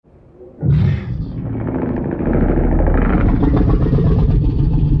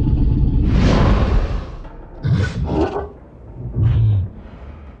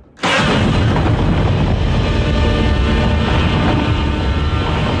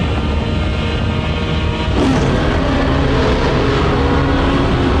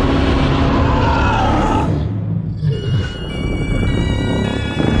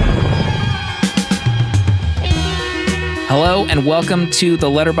Hello and welcome to the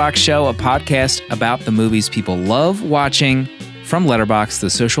Letterboxd Show, a podcast about the movies people love watching from Letterboxd, the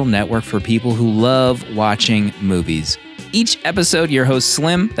social network for people who love watching movies. Each episode, your host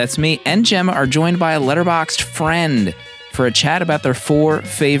Slim, that's me, and Gemma are joined by a Letterboxd friend for a chat about their 4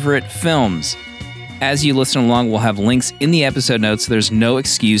 favorite films. As you listen along, we'll have links in the episode notes, so there's no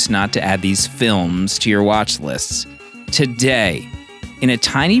excuse not to add these films to your watch lists. Today, in a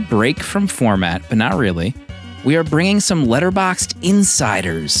tiny break from format, but not really, we are bringing some Letterboxd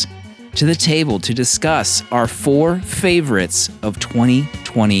insiders to the table to discuss our 4 favorites of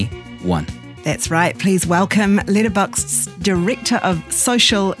 2021. That's right. Please welcome Letterboxd's Director of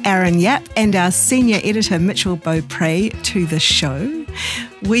Social, Aaron Yap, and our Senior Editor, Mitchell Beaupre, to the show.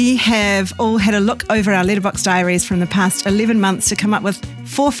 We have all had a look over our Letterboxd diaries from the past 11 months to come up with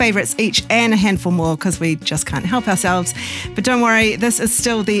 4 favourites each and a handful more because we just can't help ourselves. But don't worry, this is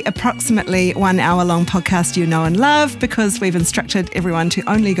still the approximately 1 hour long podcast you know and love because we've instructed everyone to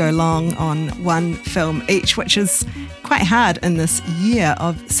only go long on 1 film each, which is quite hard in this year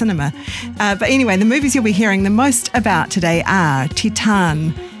of cinema. But anyway, the movies you'll be hearing the most about today are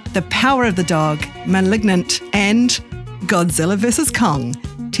Titane, The Power of the Dog, Malignant, and Godzilla vs. Kong.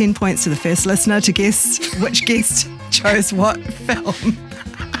 10 points to the first listener to guess which guest chose what film.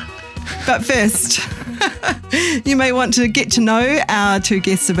 But first, you may want to get to know our 2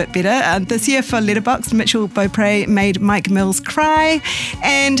 guests a bit better. This year for Letterboxd, Mitchell Beaupre made Mike Mills cry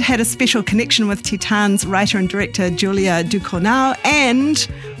and had a special connection with Titane's writer and director Julia Ducournau, and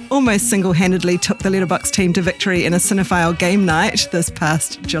almost single-handedly took the Letterboxd team to victory in a cinephile game night this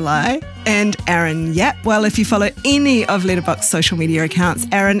past July. And Aaron Yap. Well, if you follow any of Letterboxd's social media accounts,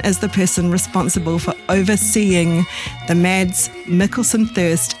 Aaron is the person responsible for overseeing the Mads Mikkelsen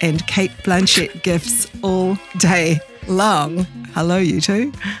thirst and Kate Blanchett gifts all day long. Hello, you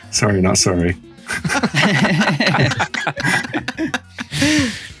two. Sorry, not sorry.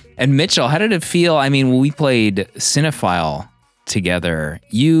 And Mitchell, how did it feel? I mean, when we played Cinephile together,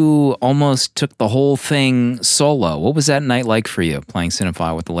 you almost took the whole thing solo. What was that night like for you, playing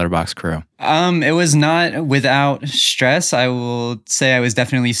Cinephile with the Letterboxd crew? It was not without stress. I will say I was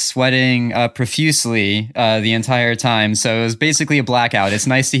definitely sweating profusely the entire time. So it was basically a blackout. It's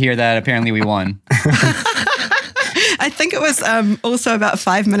nice to hear that apparently we won. I think it was also about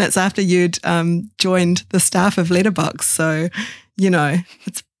 5 minutes after you'd joined the staff of Letterboxd. So,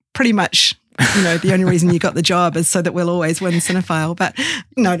 it's pretty much, the only reason you got the job is so that we'll always win Cinephile. But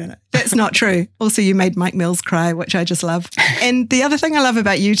no, that's not true. Also, you made Mike Mills cry, which I just love. And the other thing I love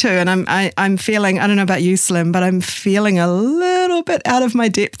about you two, and I'm feeling, I don't know about you, Slim, but I'm feeling a little bit out of my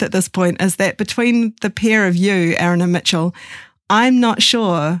depth at this point, is that between the pair of you, Aaron and Mitchell, I'm not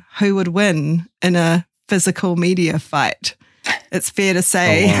sure who would win in a physical media fight. It's fair to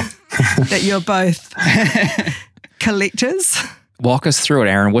say that you're both collectors. Walk us through it,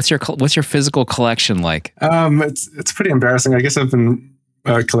 Aaron. What's your physical collection like? It's pretty embarrassing. I guess I've been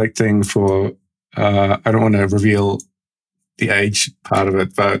collecting for I don't want to reveal the age part of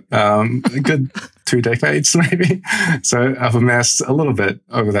it, but a good 2 decades maybe. So I've amassed a little bit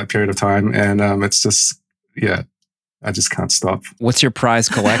over that period of time, and it's just I just can't stop. What's your prize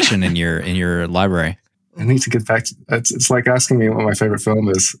collection in your library? I need to get back to it's like asking me what my favorite film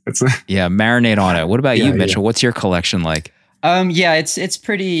is. Marinate on it. What about you, Mitchell? What's your collection like? It's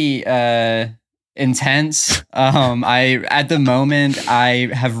pretty intense. At the moment I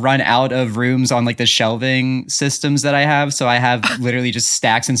have run out of rooms on like the shelving systems that I have. So I have literally just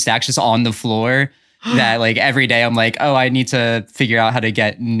stacks and stacks just on the floor that like every day I'm like, I need to figure out how to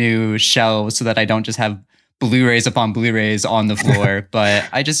get new shelves so that I don't just have Blu-rays upon Blu-rays on the floor. But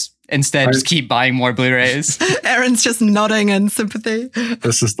I just just keep buying more Blu-rays. Aaron's just nodding in sympathy.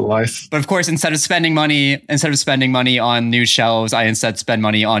 This is the life. But of course, instead of spending money on new shelves, I instead spend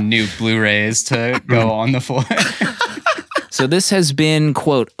money on new Blu-rays to go on the floor. So this has been,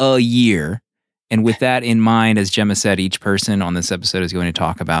 quote, a year. And with that in mind, as Gemma said, each person on this episode is going to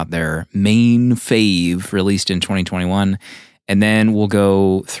talk about their main fave released in 2021. And then we'll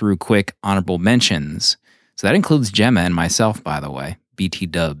go through quick honorable mentions. So that includes Gemma and myself, by the way. BT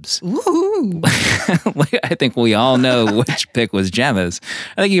dubs. Ooh. I think we all know which pick was Gemma's.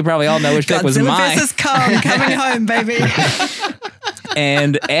 I think you probably all know which pick was mine. Godzilla vs. Kong coming home, baby.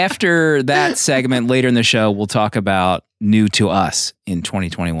 And after that segment, later in the show, we'll talk about new to us in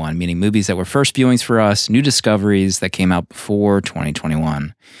 2021, meaning movies that were first viewings for us, new discoveries that came out before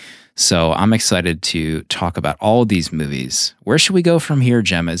 2021. So I'm excited to talk about all of these movies. Where should we go from here,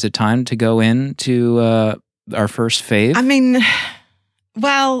 Gemma? Is it time to go into our first fave? I mean,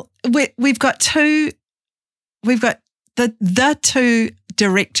 well, we've got the two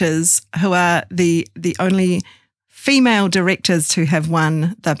directors who are the only female directors to have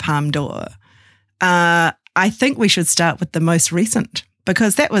won the Palme d'Or. I think we should start with the most recent,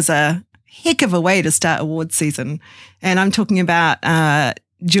 because that was a heck of a way to start award season. And I'm talking about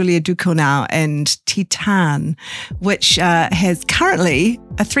Julia Ducournau and Titane, which has currently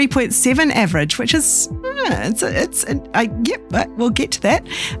a 3.7 average, which is, but we'll get to that,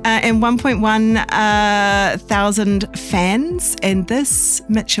 and 1.1 thousand fans. And this,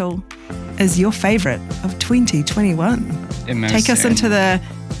 Mitchell, is your favourite of 2021. Take us into the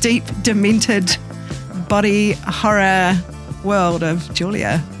deep, demented body horror world of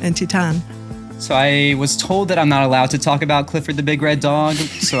Julia and Titane. So I was told that I'm not allowed to talk about Clifford the Big Red Dog,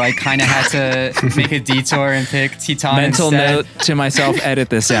 so I kind of had to make a detour and pick Titane Mental instead. note to myself, edit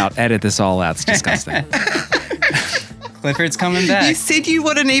this out. Edit this all out. It's disgusting. Clifford's coming back. You said you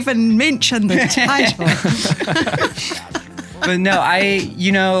wouldn't even mention the title. But no,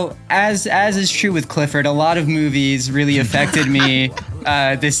 as is true with Clifford, a lot of movies really affected me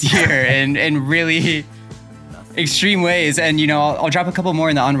this year in really extreme ways. And, I'll drop a couple more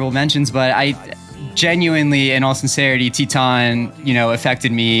in the honorable mentions, but I genuinely, in all sincerity, Titane,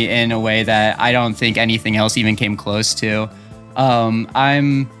 affected me in a way that I don't think anything else even came close to.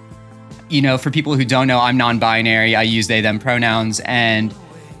 I'm, for people who don't know, I'm non-binary. I use they, them pronouns. And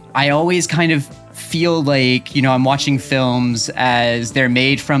I always kind of feel like, I'm watching films as they're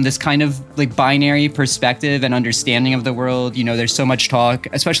made from this kind of like binary perspective and understanding of the world. There's so much talk,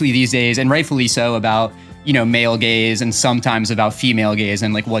 especially these days, and rightfully so, about male gaze and sometimes about female gaze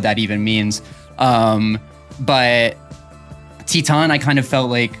and like what that even means. But Titane, I kind of felt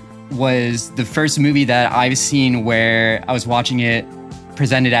like was the first movie that I've seen where I was watching it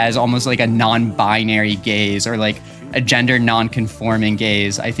presented as almost like a non-binary gaze or like a gender non-conforming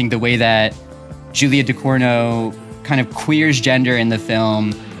gaze. I think the way that Julia Ducournau kind of queers gender in the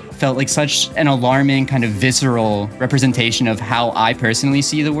film felt like such an alarming kind of visceral representation of how I personally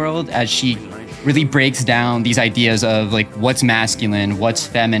see the world, as she really breaks down these ideas of like what's masculine, what's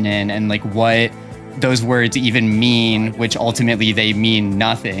feminine, and like what those words even mean, which ultimately they mean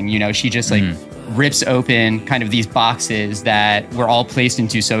nothing. She just like rips open kind of these boxes that we're all placed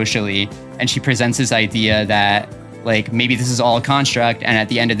into socially. And she presents this idea that like maybe this is all a construct, and at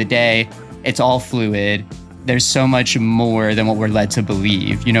the end of the day, it's all fluid. There's so much more than what we're led to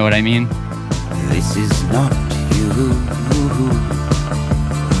believe. You know what I mean? This is not you.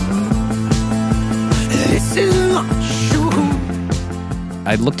 This is not you.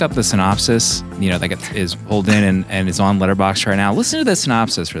 I looked up the synopsis, that is pulled in and is on Letterboxd right now. Listen to the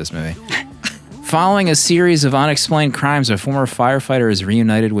synopsis for this movie. Following a series of unexplained crimes, a former firefighter is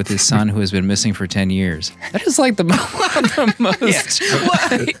reunited with his son who has been missing for 10 years. That is like the most... What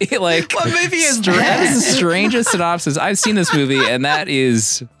movie is that? That is the strangest synopsis. I've seen this movie, and that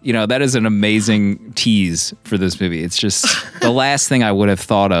is an amazing tease for this movie. It's just the last thing I would have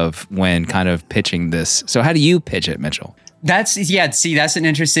thought of when kind of pitching this. So how do you pitch it, Mitchell? That's an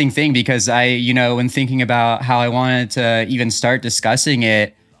interesting thing, because I, when thinking about how I wanted to even start discussing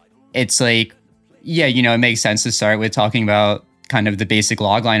it, it's like, yeah, it makes sense to start with talking about kind of the basic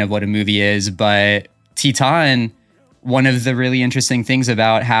logline of what a movie is. But Titane, one of the really interesting things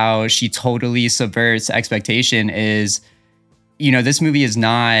about how she totally subverts expectation is, this movie is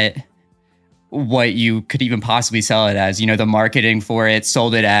not what you could even possibly sell it as. The marketing for it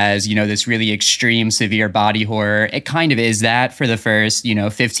sold it as, this really extreme, severe body horror. It kind of is that for the first,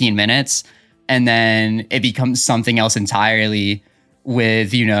 15 minutes. And then it becomes something else entirely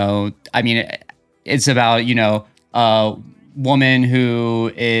with, it's about, a woman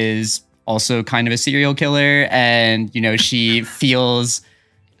who is also kind of a serial killer, and, she feels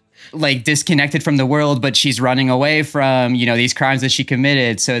like disconnected from the world, but she's running away from, these crimes that she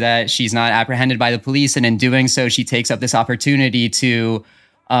committed so that she's not apprehended by the police. And in doing so, she takes up this opportunity to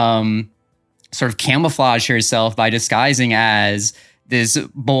sort of camouflage herself by disguising as this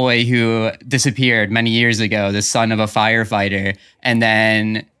boy who disappeared many years ago, the son of a firefighter. And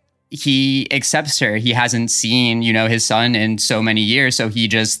then he accepts her. He hasn't seen, his son in so many years. So he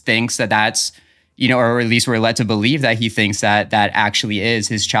just thinks that that's, or at least we're led to believe that he thinks that that actually is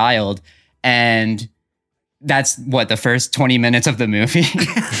his child. And that's the first 20 minutes of the movie.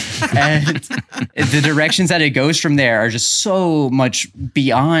 And the directions that it goes from there are just so much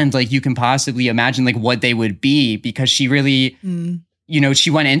beyond like you can possibly imagine like what they would be, because she really... she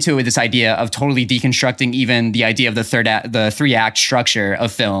went into it with this idea of totally deconstructing even the idea of the 3-act structure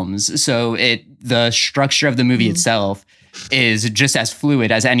of films. So the structure of the movie itself is just as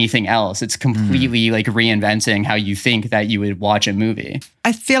fluid as anything else. It's completely like reinventing how you think that you would watch a movie.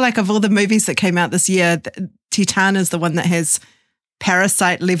 I feel like of all the movies that came out this year, Titane is the one that has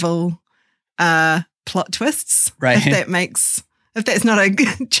Parasite level plot twists. Right. If that's not a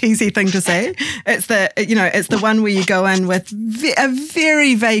cheesy thing to say, it's the one where you go in with a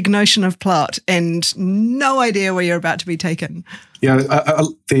very vague notion of plot and no idea where you're about to be taken. Yeah,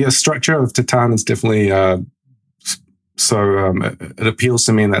 the structure of Titane is definitely it appeals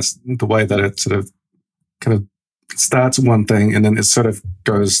to me, and that's the way that it sort of kind of starts one thing and then it sort of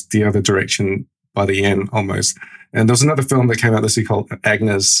goes the other direction by the end almost. And there's another film that came out this year called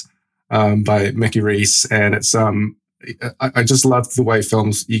Agnes by Mickey Reese, and it's I just love the way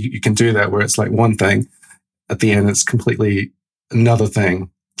films you can do that, where it's like one thing at the end, it's completely another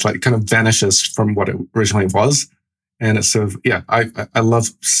thing. It's like kind of vanishes from what it originally was, and it's sort of I love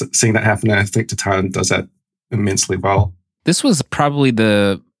seeing that happen. And I think Titane does that immensely well. This was probably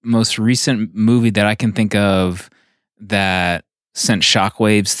the most recent movie that I can think of that sent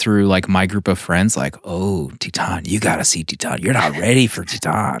shockwaves through like my group of friends, like, oh, Titane, you gotta see Titane. You're not ready for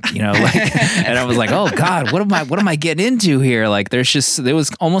Titane, and I was like, oh God, what am I getting into here? Like there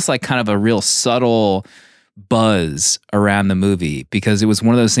was almost like kind of a real subtle buzz around the movie, because it was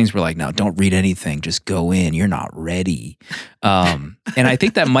one of those things where like, no, don't read anything, just go in, you're not ready. And I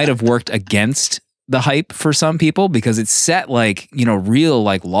think that might have worked against the hype for some people, because it's set like, real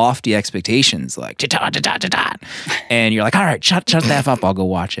like lofty expectations, like Titane, and you're like, all right, shut the F up, I'll go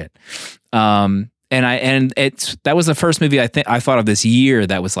watch it. That was the first movie I thought of this year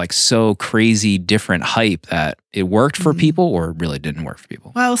that was like so crazy different hype that it worked for people or it really didn't work for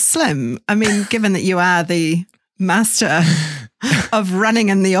people. Well, Slim, I mean, given that you are the master of running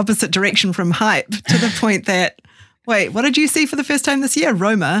in the opposite direction from hype to the point that, wait, what did you see for the first time this year?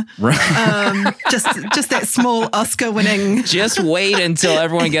 Roma. Just that small Oscar-winning. Just wait until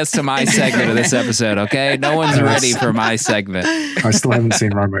everyone gets to my segment of this episode, okay? No one's ready for my segment. I still haven't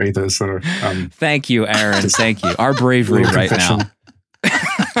seen Roma either, so... Thank you, Aaron. Thank you. Our bravery right now.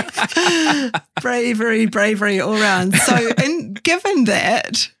 Bravery all around. So, and given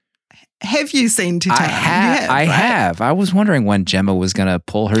that... Have you seen Titane? I have. I was wondering when Gemma was going to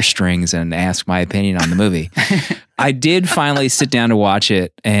pull her strings and ask my opinion on the movie. I did finally sit down to watch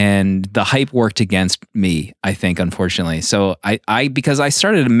it, and the hype worked against me, I think, unfortunately. So because I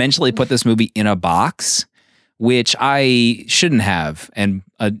started to mentally put this movie in a box, which I shouldn't have. And,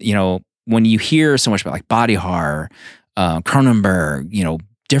 when you hear so much about like body horror, Cronenberg,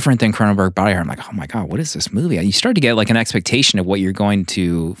 different than Cronenberg body horror, I'm like, oh my God, what is this movie? You start to get like an expectation of what you're going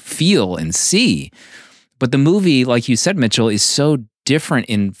to feel and see. But the movie, like you said, Mitchell, is so different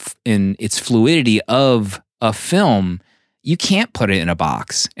in its fluidity of a film. You can't put it in a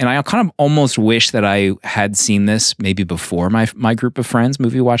box. And I kind of almost wish that I had seen this maybe before my group of friends,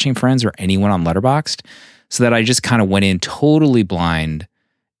 movie watching friends, or anyone on Letterboxd, so that I just kind of went in totally blind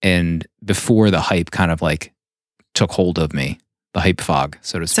and before the hype kind of like took hold of me. The hype fog,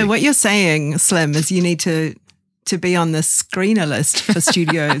 so to speak. So what you're saying, Slim, is you need to be on the screener list for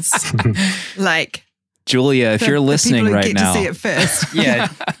studios. Like Julia, if you're listening right now, to see it first. Yeah,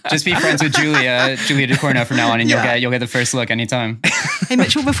 just be friends with Julia DeCorno from now on, and you'll get the first look anytime. Hey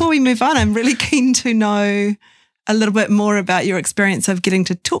Mitchell, before we move on, I'm really keen to know a little bit more about your experience of getting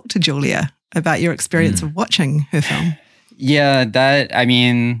to talk to Julia about your experience of watching her film. Yeah, that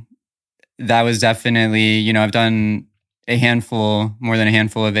was definitely, I've done more than a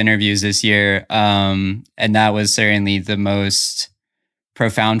handful of interviews this year. And that was certainly the most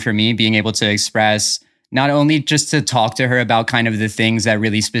profound for me, being able to express, not only just to talk to her about kind of the things that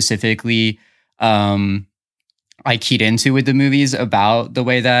really specifically I keyed into with the movies about the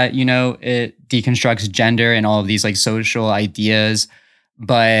way that, it deconstructs gender and all of these like social ideas,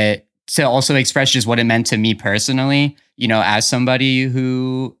 but to also express just what it meant to me personally, as somebody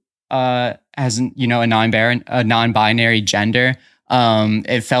who has, a non-binary gender.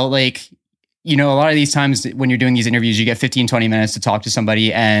 It felt like, a lot of these times when you're doing these interviews, you get 15, 20 minutes to talk to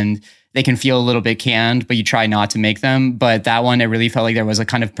somebody and they can feel a little bit canned, but you try not to make them. But that one, it really felt like there was a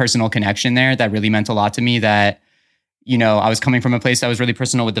kind of personal connection there that really meant a lot to me, that, I was coming from a place that was really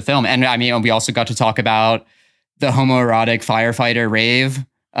personal with the film. And I mean, we also got to talk about the homoerotic firefighter rave.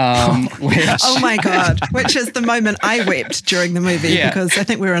 Oh my God, which is the moment I wept during the movie, because I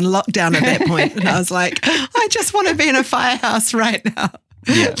think we were in lockdown at that point, and I was like, I just want to be in a firehouse right now.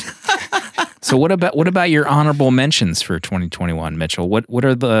 Yeah. So what about your honorable mentions for 2021, Mitchell? What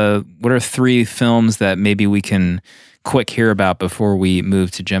are 3 films that maybe we can quick hear about before we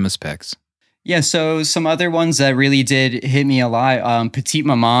move to Gemma's picks? Yeah, so some other ones that really did hit me a lot. Petite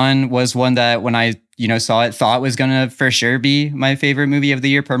Maman was one that when I saw it, thought was gonna for sure be my favorite movie of the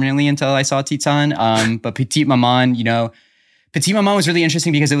year permanently until I saw Titane. But Petite Maman was really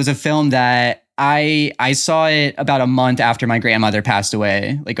interesting because it was a film that I saw it about a month after my grandmother passed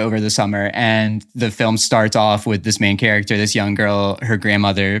away, like over the summer. And the film starts off with this main character, this young girl, her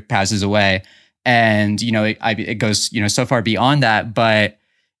grandmother passes away. And, it goes, so far beyond that. But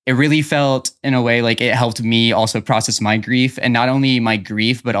it really felt in a way like it helped me also process my grief, and not only my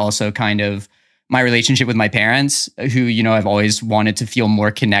grief, but also kind of my relationship with my parents, who, I've always wanted to feel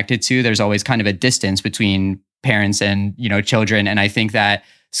more connected to. There's always kind of a distance between parents and, children. And I think that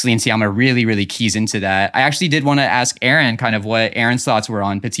Celine Sciamma really, really keys into that. I actually did want to ask Aaron kind of what Aaron's thoughts were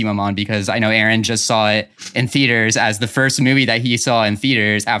on Petit Maman, because I know Aaron just saw it in theaters as the first movie that he saw in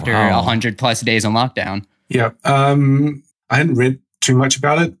theaters after 100+ days in lockdown. Yeah. I hadn't read too much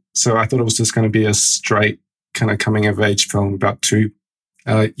about it, so I thought it was just going to be a straight kind of coming of age film about two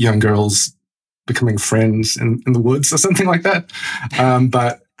young girls becoming friends in the woods or something like that.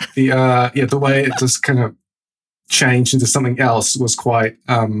 But the way it just kind of changed into something else was quite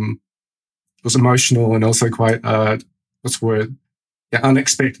was emotional, and also quite what's the word? Yeah,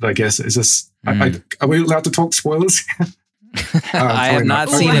 unexpected, I guess. It's just are we allowed to talk spoilers? I have not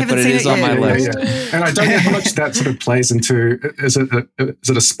seen it, but it is on my list. Yeah. And I don't know how much that sort of plays into. Is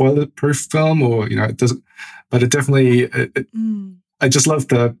it a spoiler-proof film, or it doesn't? But it definitely. I just love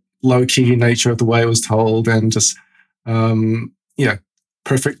the low-key nature of the way it was told, and just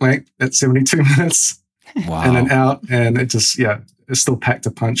perfect length at 72 minutes. Wow. And then out, and it just, it's still packed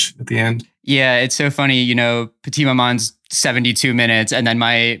a punch at the end. Yeah, it's so funny, Petit Maman's 72 minutes, and then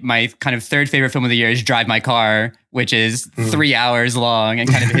my kind of third favorite film of the year is Drive My Car, which is 3 hours long and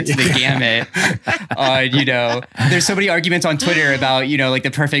kind of hits the gamut. There's so many arguments on Twitter about, like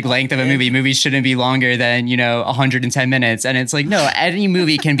the perfect length of a movie. Movies shouldn't be longer than, 110 minutes. And it's like, no, any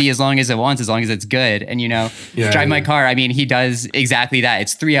movie can be as long as it wants, as long as it's good. And, Drive My Car, I mean, he does exactly that.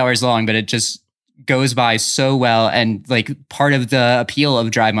 It's 3 hours long, but it just goes by so well. And like part of the appeal of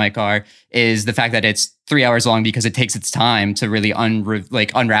Drive My Car is the fact that it's 3 hours long, because it takes its time to really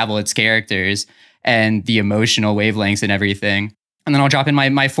unravel its characters and the emotional wavelengths and everything. And then I'll drop in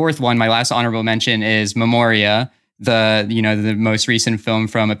my fourth one. My last honorable mention is Memoria, the most recent film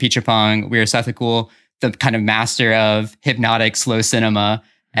from Apichatpong Weerasethakul, the kind of master of hypnotic slow cinema.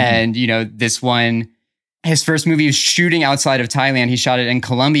 And this one, his first movie was shooting outside of Thailand. He shot it in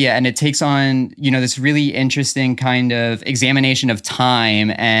Colombia, and it takes on, this really interesting kind of examination of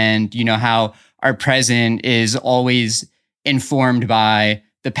time, and, how our present is always informed by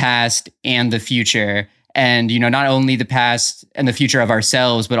the past and the future. And, not only the past and the future of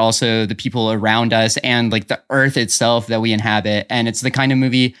ourselves, but also the people around us and like the earth itself that we inhabit. And it's the kind of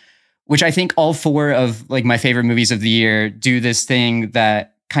movie which I think all four of like my favorite movies of the year do this thing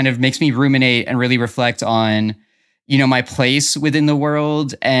that kind of makes me ruminate and really reflect on, my place within the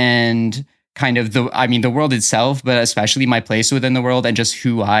world, and kind of the world itself, but especially my place within the world and just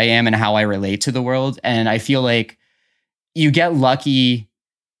who I am and how I relate to the world. And I feel like you get lucky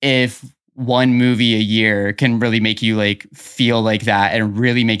if one movie a year can really make you like feel like that and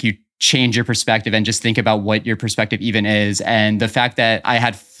really make you change your perspective and just think about what your perspective even is. And the fact that I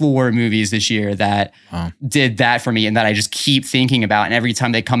had 4 movies this year that did that for me, and that I just keep thinking about, and every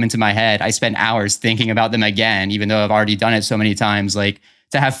time they come into my head, I spend hours thinking about them again, even though I've already done it so many times. Like,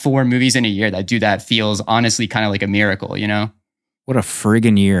 to have 4 movies in a year that do that feels honestly kind of like a miracle, What a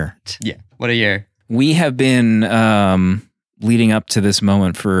friggin' year. Yeah, what a year. We have been leading up to this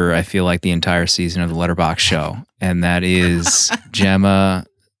moment for, I feel like, the entire season of the Letterboxd show. And that is Gemma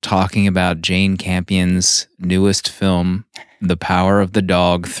talking about Jane Campion's newest film, The Power of the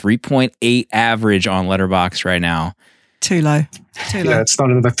Dog. 3.8 average on Letterboxd right now. Too low. Yeah, it's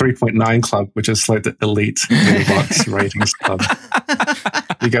started at the 3.9 club, which is like the elite Letterboxd ratings club.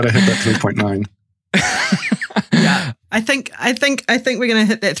 You got to hit that 3.9. Yeah, I think we're going to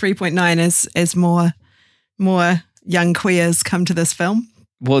hit that 3.9 as more young queers come to this film.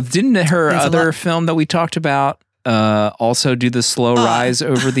 Well, didn't her other film that we talked about also do the slow rise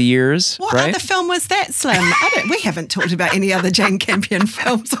over the years? What right? other film was that, Slim? We haven't talked about any other Jane Campion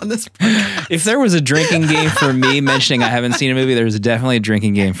films on this podcast. If there was a drinking game for me mentioning I haven't seen a movie, there's definitely a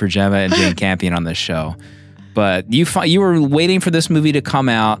drinking game for Gemma and Jane Campion on this show. But you were waiting for this movie to come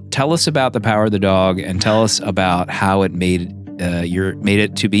out. Tell us about The Power of the Dog, and tell us about how it made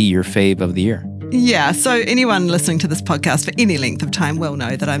it to be your fave of the year. Yeah, so anyone listening to this podcast for any length of time will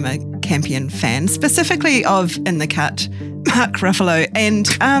know that I'm a Campion fan, specifically of In the Cut, Mark Ruffalo,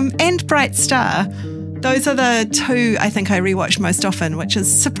 and Bright Star. Those are the 2 I think I rewatch most often, which is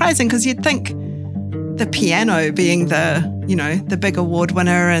surprising because you'd think The Piano being the big award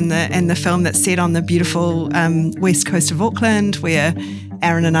winner and the film that's set on the beautiful west coast of Auckland, where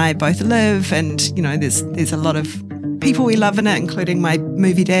Aaron and I both live, and there's a lot of people we love in it, including my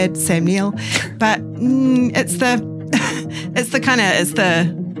movie dad, Sam Neill. But it's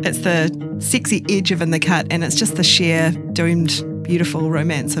the sexy edge of In the Cut, and it's just the sheer doomed, beautiful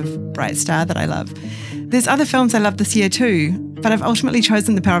romance of Bright Star that I love. There's other films I love this year too, but I've ultimately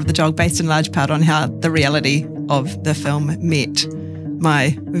chosen The Power of the Dog based in large part on how the reality of the film met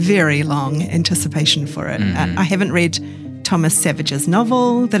my very long anticipation for it. I haven't read Thomas Savage's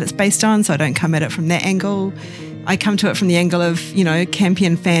novel that it's based on, so I don't come at it from that angle. I come to it from the angle of,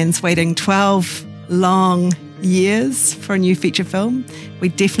 Campion fans waiting 12 long years for a new feature film. We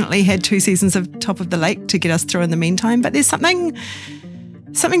definitely had 2 seasons of Top of the Lake to get us through in the meantime, but there's something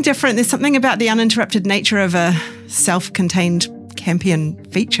different. There's something about the uninterrupted nature of a self-contained Campion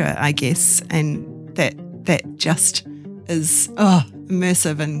feature, I guess, and that just is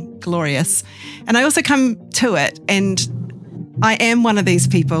immersive and glorious. And I also come to it, and I am one of these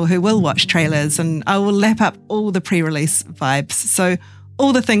people who will watch trailers and I will lap up all the pre-release vibes. So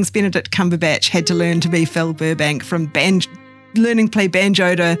all the things Benedict Cumberbatch had to learn to be Phil Burbank, from learning to play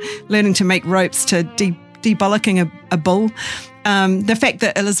banjo to learning to make ropes to debollocking a bull. The fact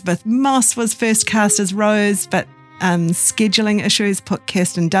that Elizabeth Moss was first cast as Rose, but scheduling issues put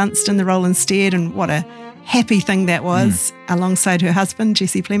Kirsten Dunst in the role instead, and what a happy thing that was, alongside her husband,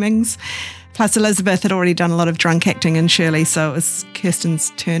 Jesse Plemons. Plus, Elizabeth had already done a lot of drunk acting in Shirley, so it was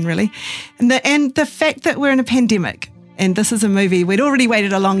Kirsten's turn, really. And the fact that we're in a pandemic, and this is a movie we'd already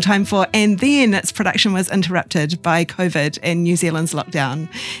waited a long time for, and then its production was interrupted by COVID and New Zealand's lockdown.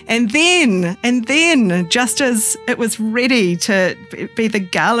 And then, just as it was ready to be the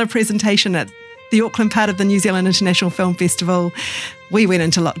gala presentation at the Auckland part of the New Zealand International Film Festival, we went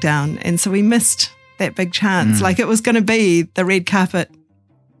into lockdown. And so we missed that big chance. Like, it was going to be the red carpet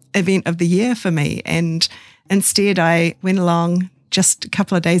event of the year for me. And instead I went along just a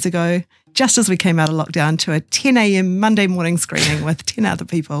couple of days ago, just as we came out of lockdown, to a 10 a.m. Monday morning screening with 10 other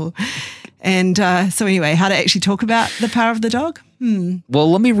people. And so anyway, how to actually talk about The Power of the Dog? Well,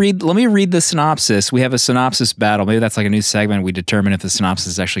 let me read the synopsis. We have a synopsis battle. Maybe that's like a new segment. We determine if the synopsis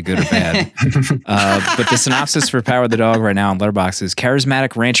is actually good or bad. But the synopsis for Power of the Dog right now on Letterboxd is: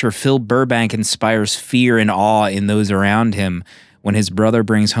 charismatic rancher Phil Burbank inspires fear and awe in those around him. When his brother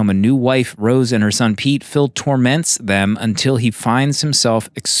brings home a new wife, Rose, and her son Pete, Phil torments them until he finds himself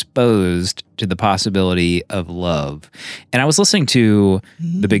exposed to the possibility of love. And I was listening to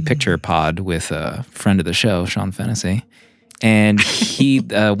the Big Picture pod with a friend of the show, Sean Fennessy, and he,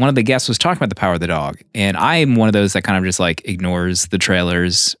 one of the guests was talking about The Power of the Dog. And I'm one of those that kind of just like ignores the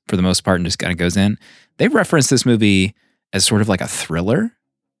trailers for the most part and just kind of goes in. They referenced this movie as sort of like a thriller.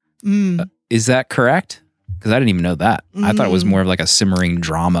 Is that correct? Because I didn't even know that. I thought it was more of like a simmering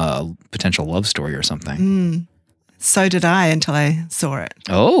drama, a potential love story or something. So did I, until I saw it.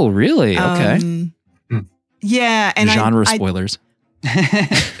 Oh, really? Okay. Yeah. And genre spoilers.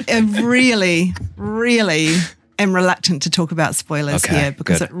 I really, really am reluctant to talk about spoilers here,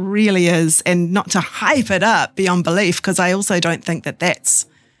 because it really is, and not to hype it up beyond belief, because I also don't think that that's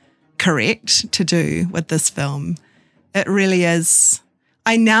correct to do with this film. It really is.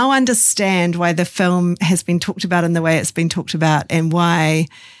 I now understand why the film has been talked about in the way it's been talked about, and why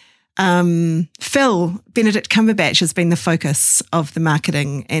Benedict Cumberbatch has been the focus of the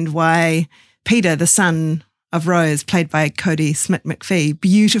marketing, and why Peter, the son of Rose, played by Cody Smith-McPhee,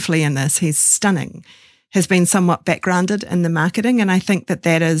 beautifully in this, he's stunning, has been somewhat backgrounded in the marketing. And I think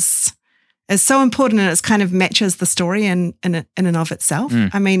that is so important, and it kind of matches the story in and of itself.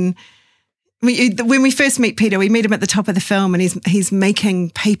 I mean, when we first meet Peter, we meet him at the top of the film, and he's making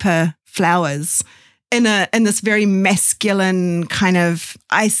paper flowers in this very masculine kind of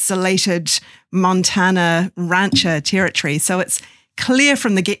isolated Montana rancher territory. So it's clear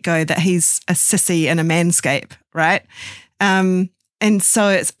from the get-go that he's a sissy in a manscape, right? And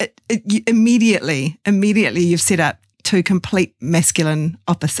so you immediately you've set up 2 complete masculine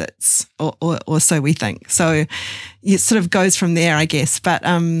opposites, or so we think. So it sort of goes from there, I guess. But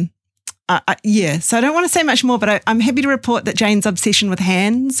so I don't want to say much more, but I'm happy to report that Jane's obsession with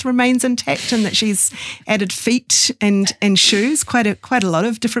hands remains intact, and that she's added feet and shoes, quite a lot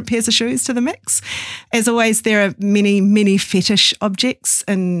of different pairs of shoes to the mix. As always, there are many, many fetish objects,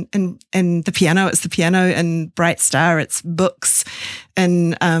 and the piano, it's the piano, and Bright Star, it's books,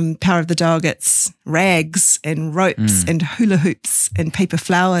 and Power of the Dog, it's rags and ropes and hula hoops and paper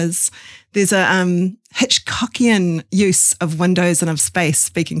flowers. There's a Hitchcockian use of windows and of space,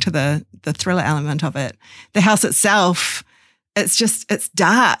 speaking to the thriller element of it. The house itself, it's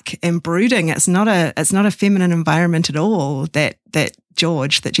dark and brooding. It's not a feminine environment at all. That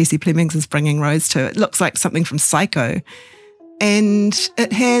Jesse Plemons is bringing Rose to. It looks like something from Psycho, and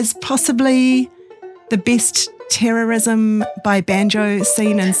it has possibly the best terrorism by banjo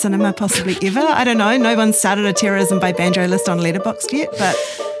scene in cinema possibly ever. I don't know. No one's started a terrorism by banjo list on Letterboxd yet, but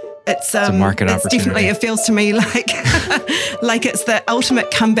it's a market opportunity. Definitely, it feels to me like like it's the ultimate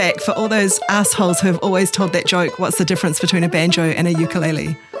comeback for all those assholes who have always told that joke. What's the difference between a banjo and a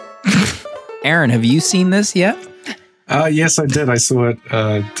ukulele? Aaron, have you seen this yet? Yes, I did. I saw it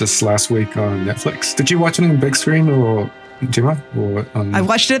just last week on Netflix. Did you watch it on the big screen or Gemma? Or I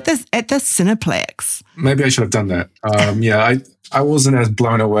watched it at the Cineplex. Maybe I should have done that. I wasn't as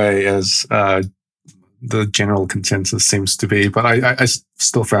blown away as the general consensus seems to be, but I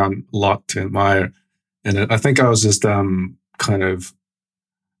still found a lot to admire in it. I think I was just kind of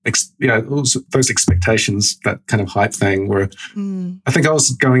those expectations, that kind of hype thing where I think I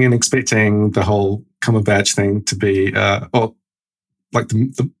was going in expecting the whole Cumberbatch thing to be, like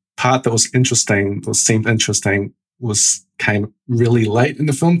the part that was interesting, or seemed interesting, came really late in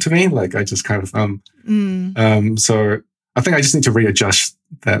the film to me. Like I just kind of, so I think I just need to readjust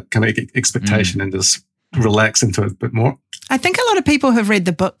that kind of expectation and just relax into it a bit more. I think a lot of people who have read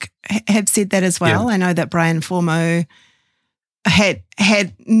the book have said that as well. Yeah. I know that Brian Formo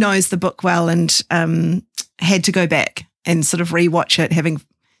knows the book well and had to go back and sort of rewatch it,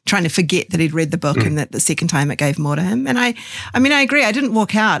 trying to forget that he'd read the book and that the second time it gave more to him. And I mean, I agree. I didn't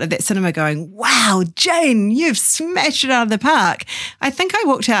walk out of that cinema going, wow, Jane, you've smashed it out of the park. I think I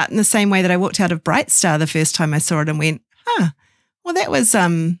walked out in the same way that I walked out of Bright Star the first time I saw it and went, well, that was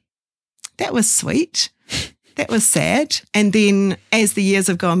sweet. That was sad. And then as the years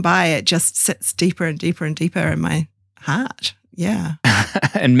have gone by, it just sits deeper and deeper and deeper in my heart. Yeah.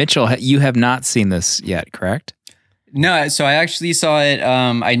 And Mitchell, you have not seen this yet, correct? No, so I actually saw it.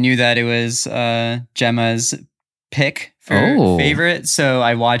 I knew that it was Gemma's pick for favorite, so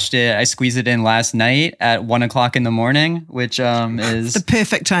I watched it. I squeezed it in last night at 1:00 in the morning, which is the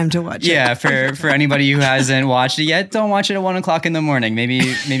perfect time to watch it. Yeah, for anybody who hasn't watched it yet, don't watch it at 1:00 in the morning. Maybe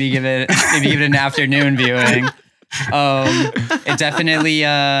give it an afternoon viewing.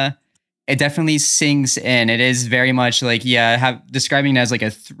 It definitely sinks in. It is very much like, describing it as like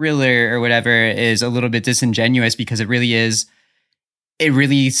a thriller or whatever is a little bit disingenuous, because it really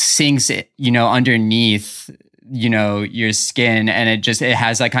sinks, underneath, your skin. And it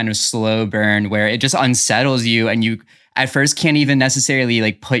has that kind of slow burn where it just unsettles you. And you at first can't even necessarily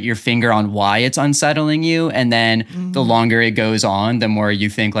like put your finger on why it's unsettling you. And then the longer it goes on, the more you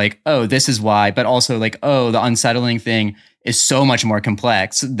think like, oh, this is why. But also like, oh, the unsettling thing is so much more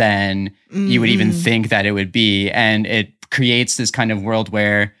complex than you would even think that it would be. And it creates this kind of world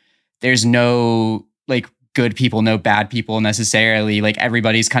where there's no like good people, no bad people necessarily. Like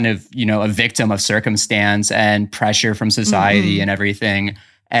everybody's kind of, a victim of circumstance and pressure from society and everything.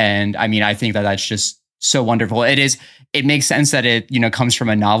 And I mean, I think that that's just so wonderful. It makes sense that it, comes from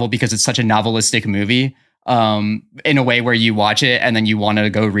a novel, because it's such a novelistic movie. In a way where you watch it and then you want to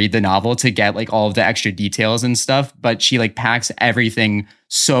go read the novel to get like all of the extra details and stuff. But she like packs everything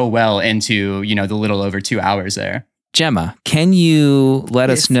so well into, the little over 2 hours there. Gemma, can you let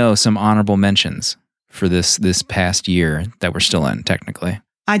us know some honorable mentions for this past year that we're still in, technically?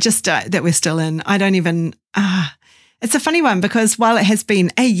 I just, that we're still in. I don't even, it's a funny one, because while it has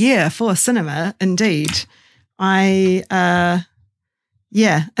been a year for cinema, indeed,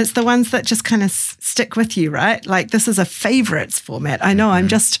 it's the ones that just kind of stick with you, right? Like this is a favorites format. I know I'm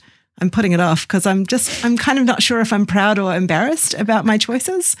putting it off because I'm kind of not sure if I'm proud or embarrassed about my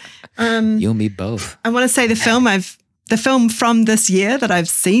choices. You and me both. I want to say the film from this year that I've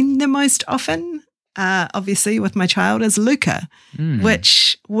seen the most often, obviously with my child, is Luca,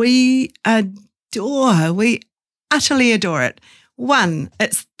 which we adore. We utterly adore it. One,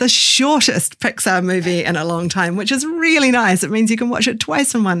 it's the shortest Pixar movie in a long time, which is really nice. It means you can watch it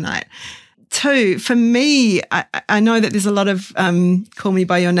twice in one night. Two, for me, I know that there's a lot of Call Me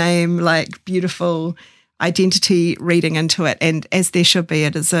By Your Name, like beautiful identity reading into it, and as there should be,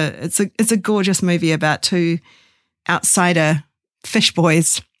 it's a gorgeous movie about two outsider fish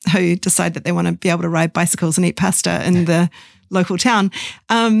boys who decide that they want to be able to ride bicycles and eat pasta in the local town.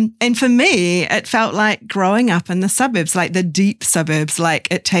 And for me, it felt like growing up in the suburbs, like the deep suburbs, like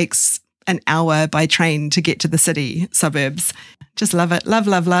it takes an hour by train to get to the city suburbs. Just love it. Love,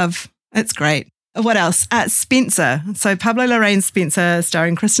 love, love. It's great. What else? Spencer. So Pablo Larraín Spencer,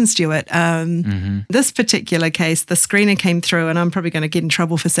 starring Kristen Stewart. This particular case, the screener came through, and I'm probably going to get in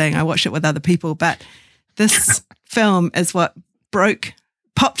trouble for saying I watched it with other people, but this film is what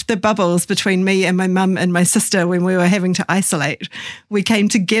popped the bubbles between me and my mum and my sister when we were having to isolate. We came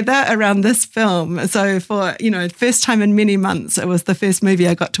together around this film. So for, first time in many months, it was the first movie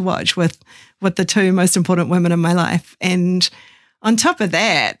I got to watch with the two most important women in my life. And on top of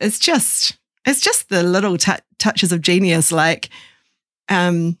that, it's just the little touches of genius, like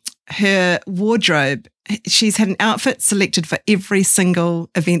her wardrobe. She's had an outfit selected for every single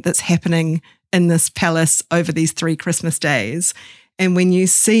event that's happening in this palace over these 3 Christmas days. And when you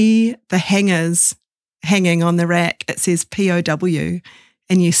see the hangers hanging on the rack, it says POW.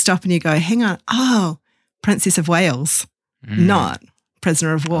 And you stop and you go, hang on, oh, Princess of Wales, not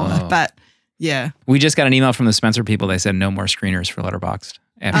Prisoner of War. Oh. But yeah. We just got an email from the Spencer people. They said no more screeners for Letterboxd.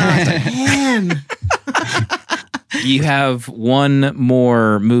 Damn. You have one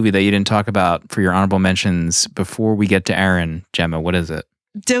more movie that you didn't talk about for your honorable mentions before we get to Aaron. Gemma, what is it?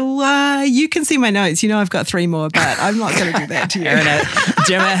 You can see my notes. You know I've got 3 more, but I'm not going to do that to you.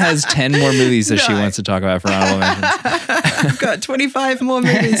 Gemma has 10 more movies that she wants to talk about for honorable mentions. I've got 25 more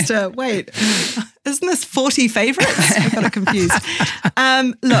movies to wait. Isn't this 40 favorites? I got it confused.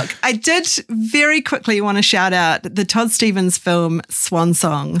 Look, I did very quickly want to shout out the Todd Stevens film Swan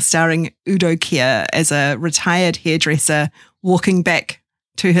Song, starring Udo Kier as a retired hairdresser walking back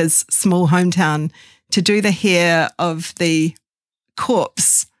to his small hometown to do the hair of the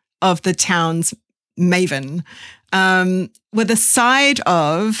corpse of the town's maven, with a side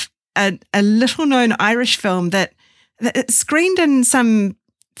of a little-known Irish film that screened in some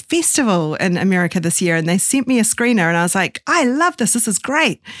festival in America this year, and they sent me a screener, and I was like, I love this. This is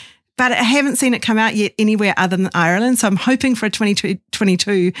great. But I haven't seen it come out yet anywhere other than Ireland, so I'm hoping for a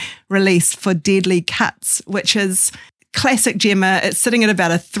 2022 release for Deadly Cuts, which is classic Gemma. It's sitting at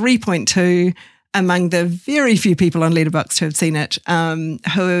about a 3.2 among the very few people on Letterboxd who have seen it,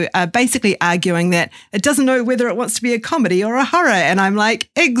 who are basically arguing that it doesn't know whether it wants to be a comedy or a horror. And I'm like,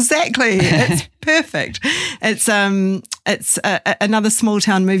 exactly, it's perfect. It's another small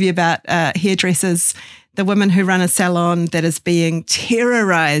town movie about hairdressers, the women who run a salon that is being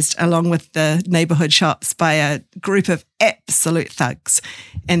terrorized along with the neighborhood shops by a group of absolute thugs.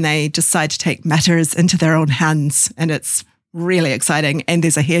 And they decide to take matters into their own hands. And it's really exciting, and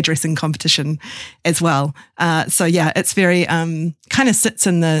there's a hairdressing competition as well. So yeah, it's very kind of sits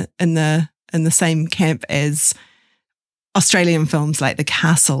in the same camp as Australian films like The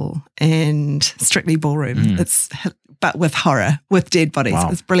Castle and Strictly Ballroom. But with horror, with dead bodies. Wow.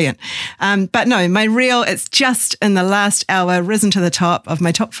 It's brilliant. But no, it's just in the last hour risen to the top of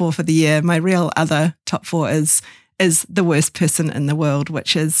my top 4 for the year. My real other top 4 is The Worst Person in the World,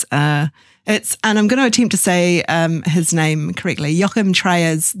 which is and I'm going to attempt to say his name correctly, Joachim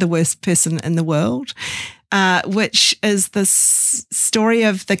Treyer's The Worst Person in the World, which is this story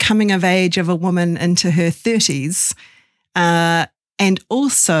of the coming of age of a woman into her 30s, and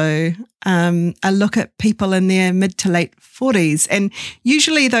also a look at people in their mid to late 40s. And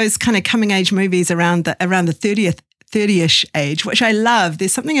usually those kind of coming age movies around the 30-ish age, which I love.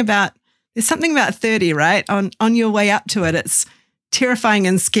 There's something about 30, right? On your way up to it, it's terrifying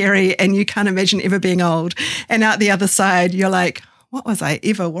and scary, and you can't imagine ever being old. And out the other side, you're like, what was I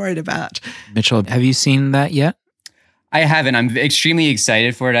ever worried about? Mitchell, have you seen that yet? I haven't. I'm extremely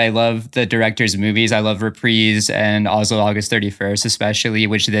excited for it. I love the director's movies. I love Reprise and Oslo August 31st, especially,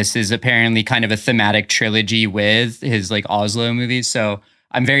 which this is apparently kind of a thematic trilogy with his like Oslo movies. So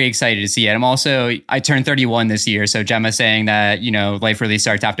I'm very excited to see it. I turned 31 this year. So Gemma saying that, life really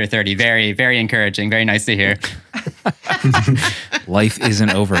starts after 30. Very, very encouraging. Very nice to hear. Life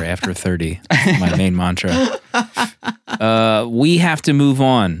isn't over after 30. My main mantra. We have to move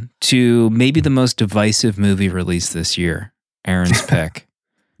on to maybe the most divisive movie released this year. Aaron's pick.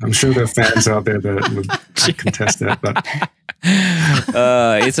 I'm sure there are fans out there that would contest that, but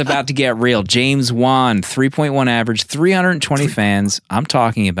it's about to get real. James Wan, 3.1 average, 320 fans. I'm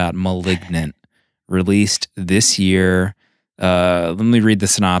talking about Malignant, released this year. Let me read the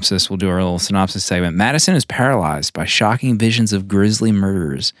synopsis. We'll do our little synopsis segment. Madison is paralyzed by shocking visions of grisly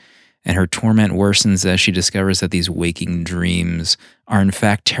murders, and her torment worsens as she discovers that these waking dreams are in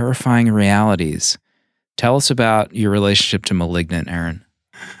fact terrifying realities. Tell us about your relationship to Malignant, Aaron.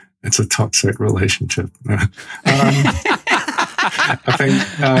 it's a toxic relationship. I think,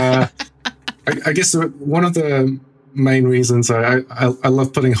 I guess one of the main reasons I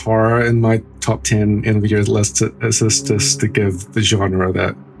love putting horror in my top 10 in the year list is just to give the genre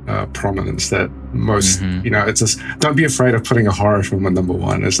that prominence that most, it's just, don't be afraid of putting a horror film at number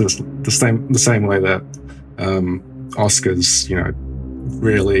one. It's just the same way that Oscars,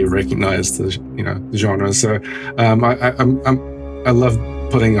 really recognize the genre. So I love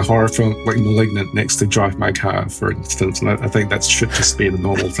putting a horror film like Malignant next to Drive My Car, for instance, and I think that should just be the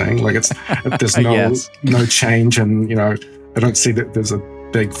normal thing. Like there's no change, and I don't see that there's a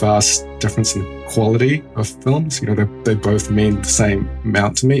big vast difference in quality of films. They both mean the same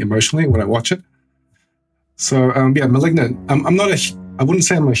amount to me emotionally when I watch it. So Malignant. I'm I wouldn't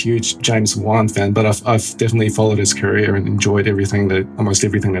say I'm a huge James Wan fan, but I've definitely followed his career and enjoyed almost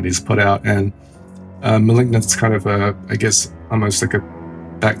everything that he's put out. And Malignant's kind of I guess, almost like a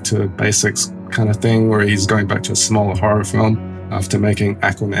back to basics kind of thing, where he's going back to a smaller horror film after making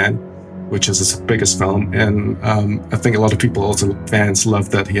Aquaman, which is his biggest film. And I think a lot of people, also fans,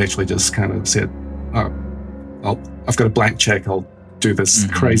 love that he actually just kind of said, I've got a blank check, I'll do this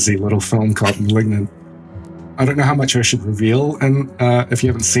crazy little film called Malignant. I don't know how much I should reveal, and if you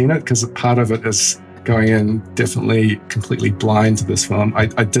haven't seen it, because part of it is going in definitely completely blind to this film. I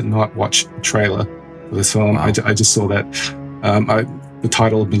did not watch the trailer for this film. Wow. I just saw that the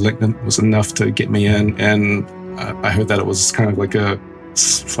title of Malignant was enough to get me in, and I heard that it was kind of like a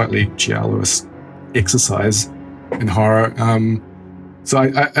slightly giallo-esque exercise in horror. So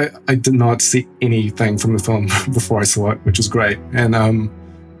I did not see anything from the film before I saw it, which was great. And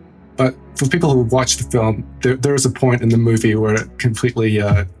but for people who watch the film, there is a point in the movie where it completely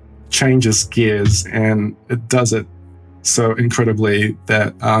changes gears, and it does it so incredibly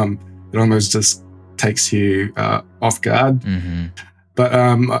that it almost just takes you off guard. But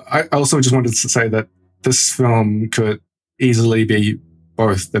I also just wanted to say that this film could easily be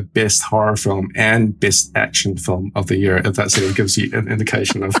both the best horror film and best action film of the year, if that sort of gives you an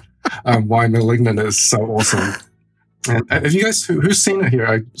indication of why Malignant is so awesome. And have you guys, who's seen it here?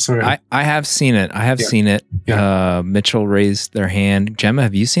 I have seen it. I have seen it. Yeah. Mitchell raised their hand. Gemma,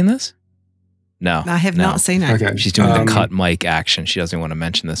 have you seen this? No. I have not seen it. Okay. She's doing the cut mic action. She doesn't want to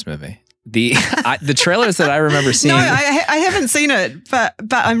mention this movie. The trailers that I remember seeing. No, I haven't seen it, but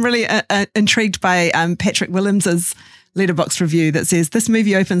I'm really intrigued by Patrick Williams's Letterboxd review that says this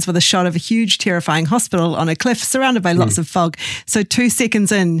movie opens with a shot of a huge, terrifying hospital on a cliff surrounded by lots of fog. So 2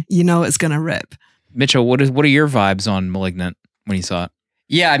 seconds in, you know it's going to rip. Mitchell, what are your vibes on Malignant when you saw it?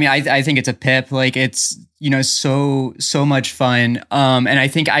 Yeah, I mean, I think it's a pip. Like, it's, so much fun. And I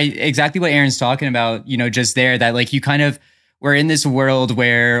think exactly what Aaron's talking about, just there, that like you kind of, we're in this world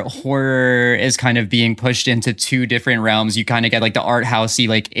where horror is kind of being pushed into 2 different realms. You kind of get like the art housey,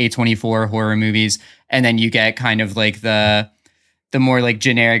 like A24 horror movies. And then you get kind of like the more like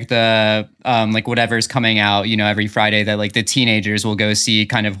generic, like whatever's coming out, every Friday that like the teenagers will go see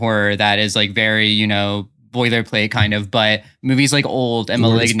kind of horror that is like very, boilerplate kind of, but movies like Old and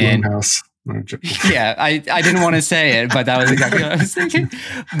Malignant. Yeah, I didn't want to say it, but that was exactly what I was thinking.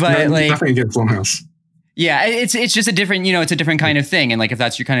 But like, nothing against Blumhouse. Yeah, it's just a different, it's a different kind of thing. And like, if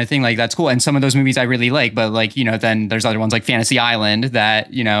that's your kind of thing, like that's cool. And some of those movies I really like, but like, then there's other ones like Fantasy Island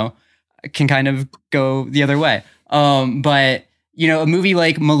that, can kind of go the other way. But, a movie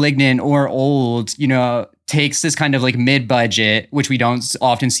like Malignant or Old, takes this kind of like mid-budget, which we don't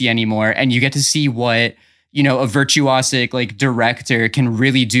often see anymore. And you get to see what, a virtuosic like director can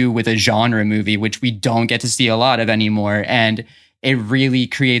really do with a genre movie, which we don't get to see a lot of anymore. And it really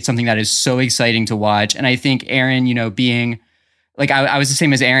creates something that is so exciting to watch. And I think Aaron, being like, I was the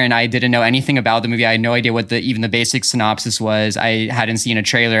same as Aaron. I didn't know anything about the movie. I had no idea what even the basic synopsis was. I hadn't seen a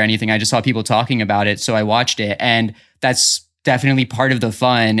trailer or anything. I just saw people talking about it. So I watched it. And that's definitely part of the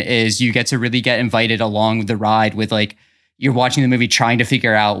fun, is you get to really get invited along the ride with like, you're watching the movie trying to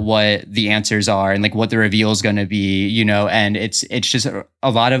figure out what the answers are and like what the reveal is going to be, and it's just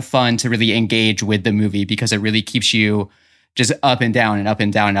a lot of fun to really engage with the movie, because it really keeps you just up and down and up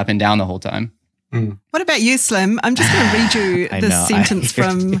and down and up and down the whole time. What about you, Slim? I'm just going to read you this sentence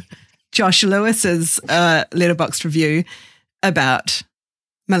from Josh Lewis's Letterboxd review about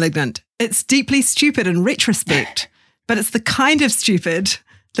Malignant. It's deeply stupid in retrospect, but it's the kind of stupid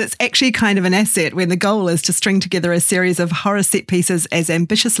that's actually kind of an asset when the goal is to string together a series of horror set pieces as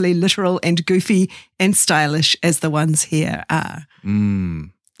ambitiously literal and goofy and stylish as the ones here are.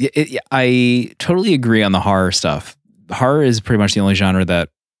 I totally agree on the horror stuff. Horror is pretty much the only genre that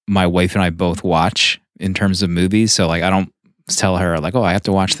my wife and I both watch in terms of movies. So like, I don't tell her like, oh, I have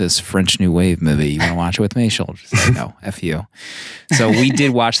to watch this French New Wave movie. You want to watch it with me? She'll just say, no, F you. So we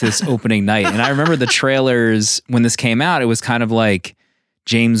did watch this opening night. And I remember the trailers when this came out, it was kind of like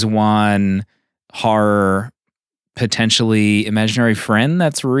James Wan horror, potentially imaginary friend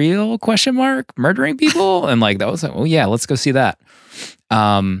that's real, ? Murdering people. And like, that was like, oh yeah, let's go see that.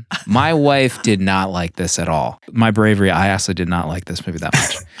 My wife did not like this at all. My bravery, I also did not like this movie that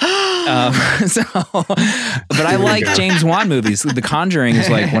much. But I like James Wan movies. The Conjuring is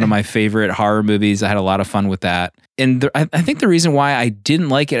like one of my favorite horror movies. I had a lot of fun with that. And I think the reason why I didn't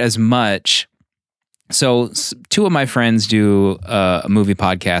like it as much, so 2 of my friends do a movie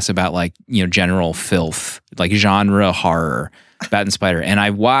podcast about like, general filth, like genre horror, Bat and Spider. And I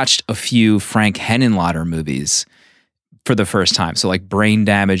watched a few Frank Henenlotter movies for the first time. So like Brain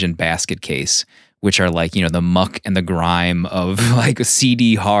Damage and Basket Case, which are like, you know, the muck and the grime of like a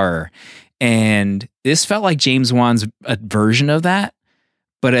CD horror. And this felt like James Wan's version of that,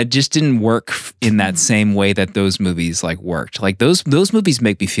 but it just didn't work in that same way that those movies like worked. Like those movies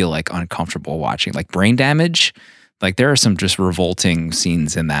make me feel like uncomfortable watching, like Brain Damage. Like there are some just revolting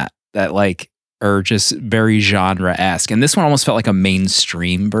scenes in that like are just very genre-esque. And this one almost felt like a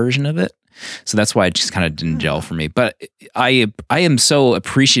mainstream version of it. So that's why it just kind of didn't gel for me. But I am so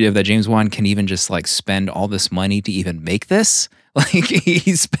appreciative that James Wan can even just like spend all this money to even make this. Like he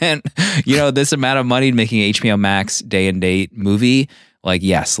spent, you know, this amount of money making an HBO Max day and date movie. Like,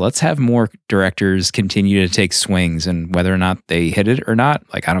 yes, let's have more directors continue to take swings, and whether or not they hit it or not,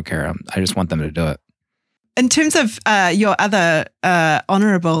 like, I don't care. I just want them to do it. In terms of your other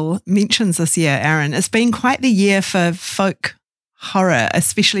honourable mentions this year, Aaron, it's been quite the year for folk horror,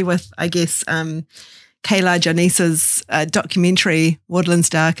 especially with, I guess, Kayla Janice's documentary, Woodlands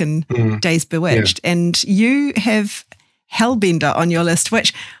Dark and Days Bewitched. Yeah. And you have Hellbender on your list,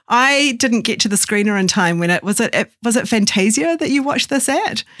 which I didn't get to the screener in time when was it Fantasia that you watched this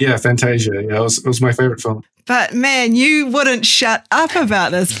at? Yeah, Fantasia. Yeah, it was my favorite film. But man, you wouldn't shut up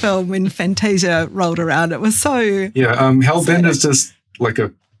about this film when Fantasia rolled around. It was so Hellbender is just like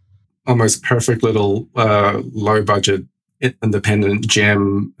a almost perfect little low budget independent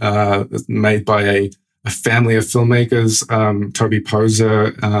gem made by a family of filmmakers, Toby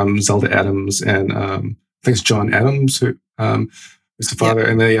Poser, Zelda Adams, and I think it's John Adams, who is the father. Yep.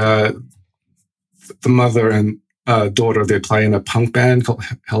 And they, the mother and daughter, they play in a punk band called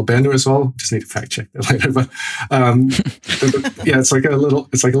Hellbender as well. Just need to fact check that later. But yeah, it's like a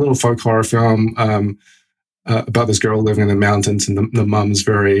little folk horror film about this girl living in the mountains, and the mum's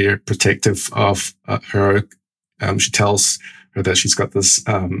very protective of her. She tells her that she's got this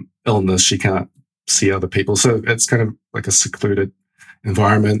illness; she can't see other people, so it's kind of like a secluded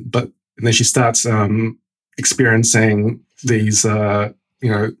environment. But and then she starts experiencing these, I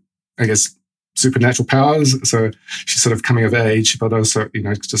guess, supernatural powers. So she's sort of coming of age, but also,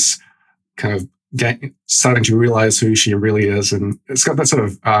 just kind of starting to realize who she really is. And it's got that sort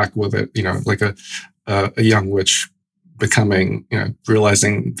of arc with it, like a young witch becoming,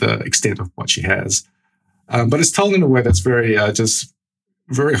 realizing the extent of what she has. But it's told in a way that's very, just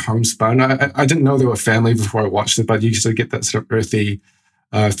very homespun. I didn't know they were family before I watched it, but you sort of get that sort of earthy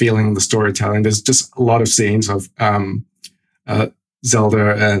feeling in the storytelling. There's just a lot of scenes of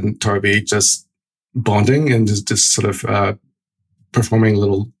Zelda and Toby just bonding and just sort of performing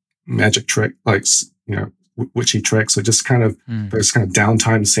little magic trick, like, witchy tricks. So just kind of those kind of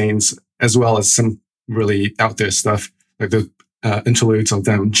downtime scenes, as well as some really out there stuff, like the interludes of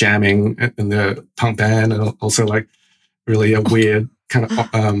them jamming in the punk band, and also like really a weird kind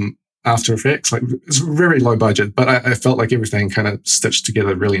of After Effects. Like, it's very low budget, but I felt like everything kind of stitched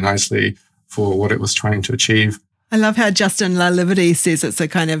together really nicely for what it was trying to achieve. I love how Justin La Liberty says it's a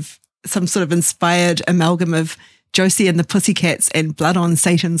kind of some sort of inspired amalgam of Josie and the Pussycats and Blood on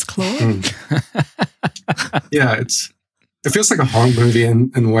Satan's Claw. Yeah, it feels like a horror movie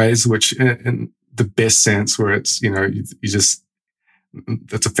in ways, which in the best sense, where it's, you just,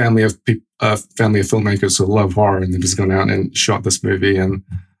 it's a family of filmmakers who love horror, and they've just gone out and shot this movie. And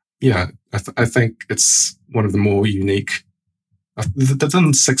yeah, I think it's one of the more unique. They've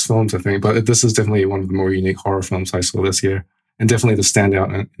done 6 films, I think, but this is definitely one of the more unique horror films I saw this year, and definitely the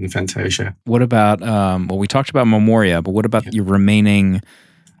standout in Fantasia. What about, we talked about Memoria, but what about your remaining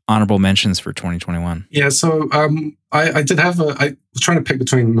honorable mentions for 2021? Yeah, so I did have I was trying to pick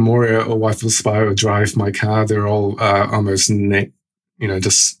between Memoria or Wife of the Spy or Drive My Car. They're all almost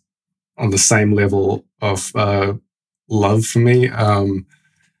just on the same level of love for me.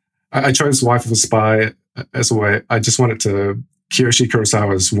 I chose Wife of the Spy as a way. I just wanted to. Kiyoshi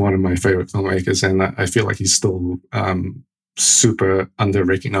Kurosawa is one of my favorite filmmakers, and I feel like he's still super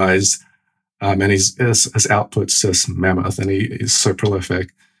under-recognized. And his output's just mammoth, and he's so prolific.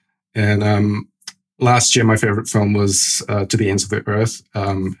 And last year, my favorite film was To the Ends of the Earth,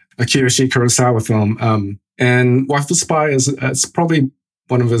 a Kiyoshi Kurosawa film. And Wife of the Spy it's probably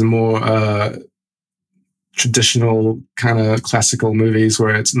one of his more traditional kind of classical movies,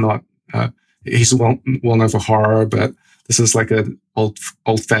 where it's not he's well known for horror, but this is like an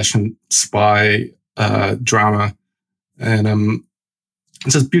old-fashioned spy drama, and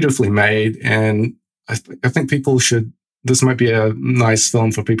it's just beautifully made. And I think people should. This might be a nice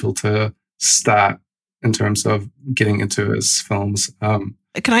film for people to start in terms of getting into his films.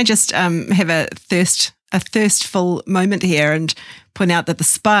 Can I just have a thirstful moment here and point out that the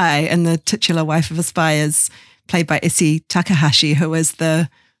spy and the titular Wife of a Spy is played by Issei Takahashi, who is the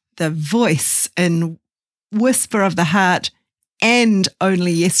voice in Whisper of the Heart and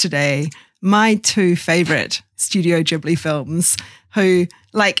Only Yesterday my two favorite Studio Ghibli films, who,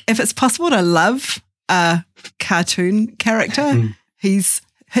 like, if it's possible to love a cartoon character, his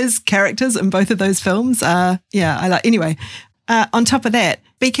characters in both of those films are, I like. Anyway, on top of that,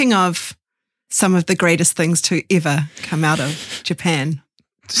 speaking of some of the greatest things to ever come out of Japan,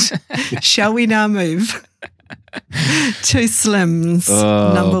 shall we now move to Slim's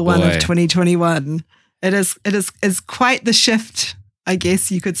number one of 2021? It is quite the shift, I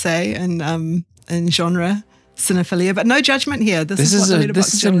guess you could say, in genre cinephilia, but no judgment here. This is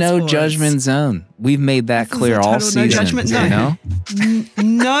a no judgment zone. We've made that clear all season. No judgment zone.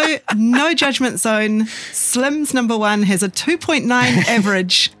 No judgment zone. Slim's number one has a 2.9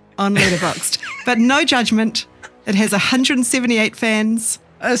 average on Letterboxd, but no judgment. It has 178 fans.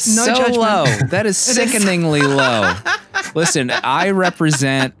 That's no so judgment. low. That is sickeningly low. Listen, I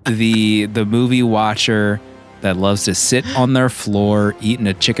represent the movie watcher that loves to sit on their floor eating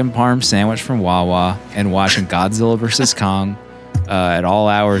a chicken parm sandwich from Wawa and watching Godzilla vs. Kong at all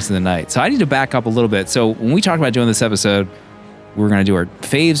hours of the night. So I need to back up a little bit. So when we talked about doing this episode, we were going to do our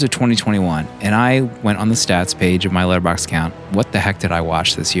faves of 2021. And I went on the stats page of my Letterboxd account. What the heck did I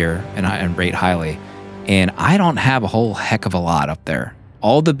watch this year and rate highly? And I don't have a whole heck of a lot up there.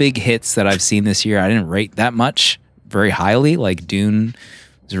 All the big hits that I've seen this year, I didn't rate that much very highly. Like Dune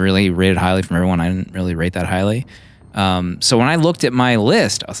was really rated highly from everyone. I didn't really rate that highly. So when I looked at my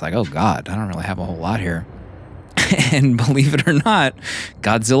list, I was like, oh God, I don't really have a whole lot here. And believe it or not,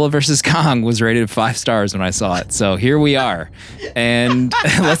 Godzilla vs. Kong was rated 5 stars when I saw it. So here we are. And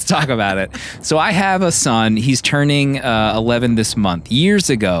let's talk about it. So I have a son. He's turning 11 this month. Years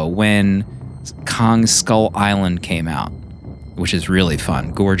ago when Kong Skull Island came out, which is really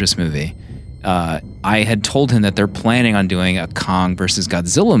fun, gorgeous movie. I had told him that they're planning on doing a Kong versus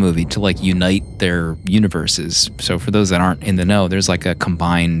Godzilla movie to like unite their universes. So for those that aren't in the know, there's like a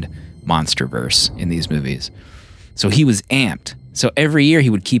combined monster verse in these movies. So he was amped. So every year he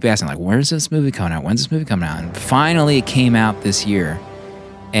would keep asking, like, where's this movie coming out? When's this movie coming out? And finally it came out this year.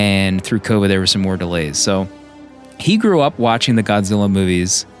 And through COVID, there were some more delays. So he grew up watching the Godzilla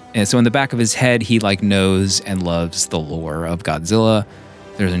movies. And so in the back of his head, he like knows and loves the lore of Godzilla.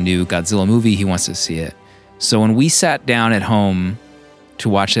 There's a new Godzilla movie. He wants to see it. So when we sat down at home to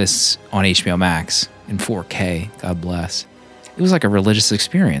watch this on HBO Max in 4K, God bless, it was like a religious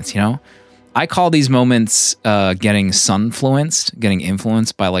experience, you know? I call these moments getting getting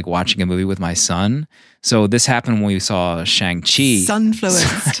influenced by like watching a movie with my son. So this happened when we saw Shang-Chi.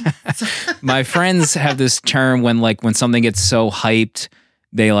 Sunfluenced. My friends have this term when something gets so hyped,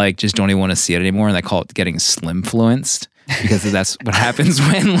 they like just don't even want to see it anymore, and they call it getting slimfluenced. Because that's what happens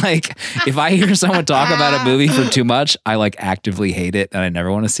when, like, if I hear someone talk about a movie for too much, I like actively hate it and I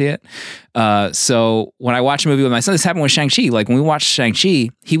never want to see it. So when I watch a movie with my son, this happened with Shang-Chi. Like when we watched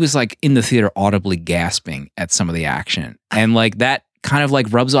Shang-Chi, he was like in the theater audibly gasping at some of the action. And like that kind of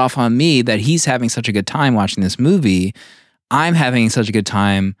like rubs off on me that he's having such a good time watching this movie. I'm having such a good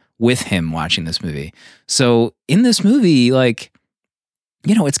time with him watching this movie. So in this movie, like,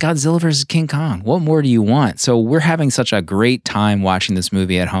 you know, it's Godzilla versus King Kong. What more do you want? So we're having such a great time watching this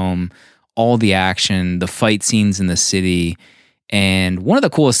movie at home, all the action, the fight scenes in the city. And one of the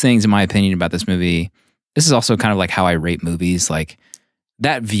coolest things, in my opinion, about this movie, this is also kind of like how I rate movies. Like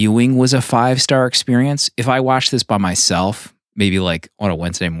that viewing was a 5-star experience. If I watch this by myself, maybe like on a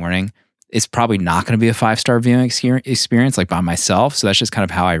Wednesday morning, it's probably not going to be a 5-star viewing experience like by myself. So that's just kind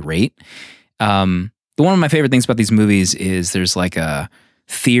of how I rate. One of my favorite things about these movies is there's like a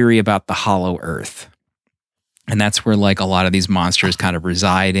theory about the hollow earth. And that's where like a lot of these monsters kind of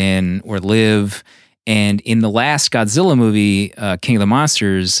reside in or live. And in the last Godzilla movie, King of the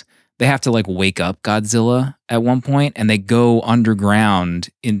Monsters, they have to like wake up Godzilla at one point and they go underground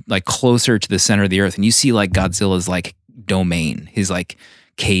in like closer to the center of the earth. And you see like Godzilla's like domain, his like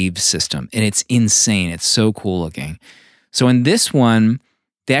cave system. And it's insane. It's so cool looking. So in this one,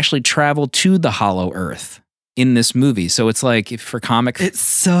 they actually travel to the hollow earth in this movie. So it's like for comic... It's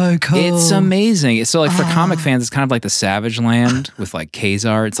so cool. It's amazing. So like for comic fans, it's kind of like the Savage Land with like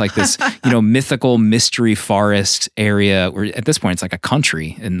Khazar. It's like this, you know, mythical mystery forest area where at this point it's like a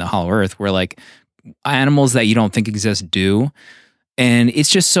country in the hollow earth where like animals that you don't think exist do. And it's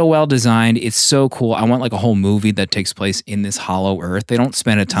just so well designed. It's so cool. I want like a whole movie that takes place in this hollow earth. They don't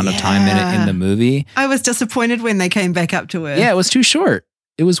spend a ton of time in it in the movie. I was disappointed when they came back up to Earth. Yeah, it was too short.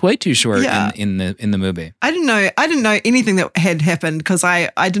 It was way too short in the movie. I didn't know anything that had happened because I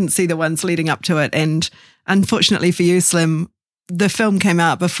didn't see the ones leading up to it. And unfortunately for you, Slim, the film came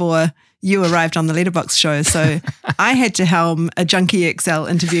out before you arrived on the Letterboxd show. So I had to helm a Junkie XL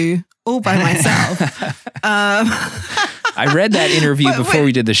interview all by myself. I I read that interview before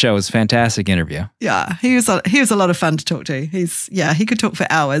we did the show. It was a fantastic interview. Yeah, he was a lot of fun to talk to. He could talk for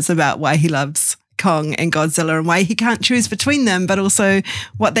hours about why he loves Kong and Godzilla and why he can't choose between them, but also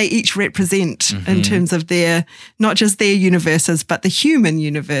what they each represent in terms of their, not just their universes, but the human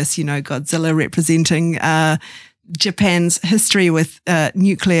universe. You know, Godzilla representing Japan's history with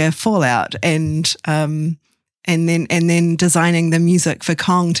nuclear fallout, and then designing the music for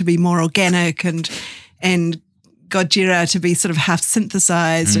Kong to be more organic and Gojira to be sort of half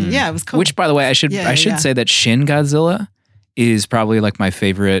synthesized, and it was cool. Which, by the way, I should say that Shin Godzilla is probably like my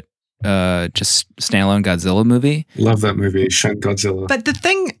favorite just standalone Godzilla movie. Love that movie, Shin Godzilla. But the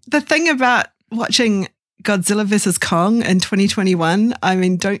thing about watching Godzilla versus Kong in 2021, I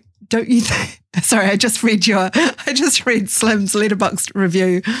mean, don't you think? Sorry, I just read Slim's Letterboxd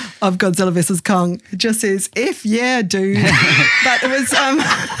review of Godzilla versus Kong. It just says, "F yeah, dude." But it was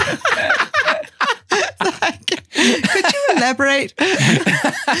like, could you elaborate? No,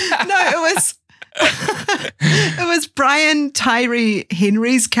 it was Brian Tyree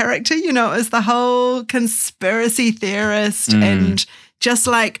Henry's character. You know, it was the whole conspiracy theorist and just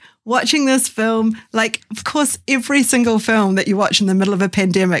like watching this film, like, of course, every single film that you watch in the middle of a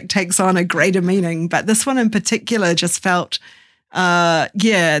pandemic takes on a greater meaning. But this one in particular just felt,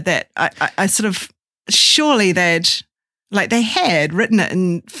 that I sort of, surely they had written it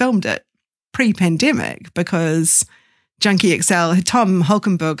and filmed it pre-pandemic, because Junkie XL, Tom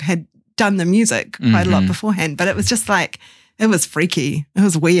Hulkenberg, had done the music quite a lot beforehand. But it was just like, it was freaky. It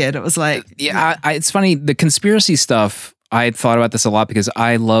was weird. It was like... Yeah, it's funny. The conspiracy stuff, I had thought about this a lot because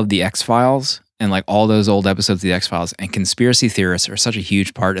I love the X-Files and like all those old episodes of the X-Files, and conspiracy theorists are such a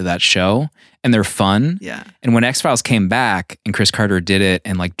huge part of that show, and they're fun. Yeah. And when X-Files came back and Chris Carter did it,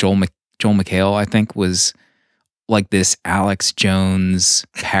 and like Joel McHale, I think, was like this Alex Jones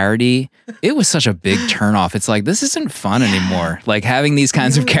parody, it was such a big turnoff. It's like, this isn't fun anymore. Like having these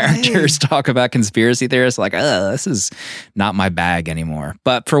kinds of characters talk about conspiracy theorists, like, this is not my bag anymore.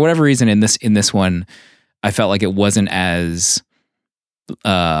 But for whatever reason, in this one, I felt like it wasn't as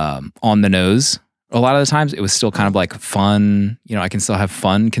on the nose. A lot of the times, it was still kind of like fun. You know, I can still have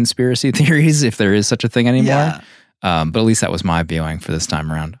fun conspiracy theories if there is such a thing anymore. Yeah. But at least that was my viewing for this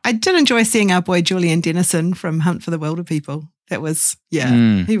time around. I did enjoy seeing our boy Julian Dennison from Hunt for the Wilder People. That was,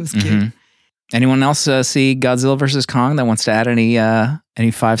 he was cute. Anyone else see Godzilla versus Kong that wants to add any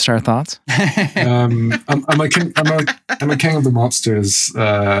 5-star thoughts? I'm a King of the Monsters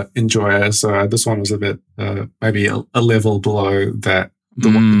enjoyer, so this one was a bit maybe a level below that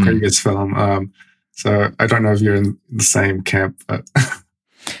the previous film. So I don't know if you're in the same camp, but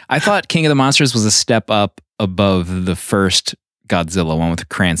I thought King of the Monsters was a step up above the first Godzilla one with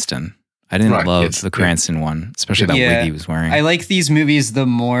Cranston. I didn't love the Cranston one, especially that wig he was wearing. I like these movies the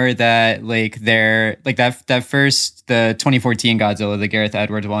more that like they're like that first, the 2014 Godzilla, the Gareth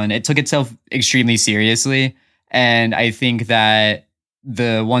Edwards one, it took itself extremely seriously. And I think that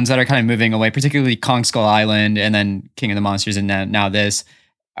the ones that are kind of moving away, particularly Kong Skull Island and then King of the Monsters and now this,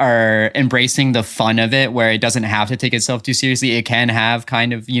 are embracing the fun of it, where it doesn't have to take itself too seriously. It can have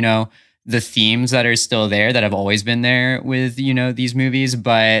kind of, you know, the themes that are still there that have always been there with, you know, these movies,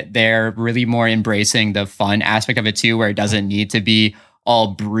 but they're really more embracing the fun aspect of it too, where it doesn't need to be all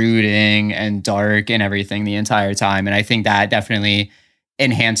brooding and dark and everything the entire time. And I think that definitely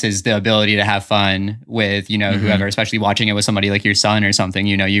enhances the ability to have fun with, you know, whoever, especially watching it with somebody like your son or something.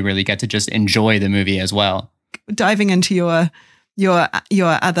 You know, you really get to just enjoy the movie as well. Diving into your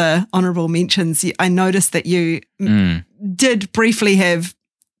other honorable mentions, I noticed that you did briefly have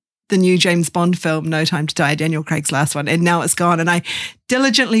the new James Bond film, No Time to Die, Daniel Craig's last one, and now it's gone. And I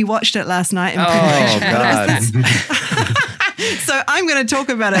diligently watched it last night. God. So I'm going to talk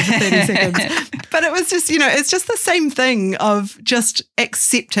about it for 30 seconds. But it was just, you know, it's just the same thing of just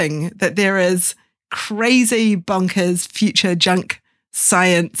accepting that there is crazy, bonkers, future junk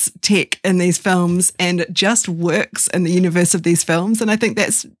science tech in these films, and it just works in the universe of these films. And I think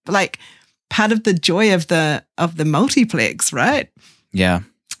that's like part of the joy of the multiplex, right? Yeah.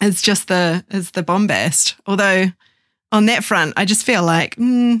 It's just the bombast. Although on that front, I just feel like,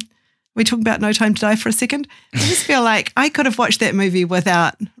 we talk about No Time to Die for a second. I just feel like I could have watched that movie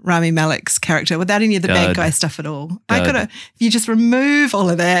without Rami Malek's character, without any of the bad guy stuff at all. I could have, if you just remove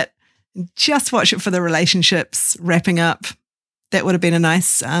all of that, just watch it for the relationships wrapping up, that would have been a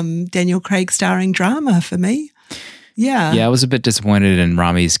nice Daniel Craig starring drama for me. Yeah. Yeah, I was a bit disappointed in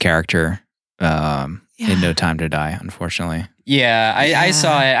Rami's character in No Time to Die, unfortunately. Yeah, I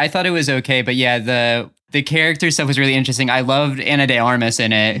saw it. I thought it was okay, but yeah, the character stuff was really interesting. I loved Ana de Armas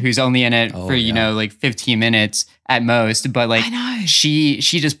in it, who's only in it for, you know, like 15 minutes at most. But like she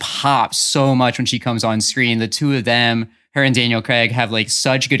just pops so much when she comes on screen. The two of them her and Daniel Craig have like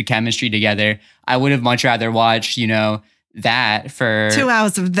such good chemistry together. I would have much rather watched, that for 2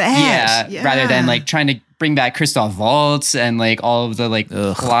 hours of that. Yeah, rather than like trying to bring back Christoph Waltz and like all of the like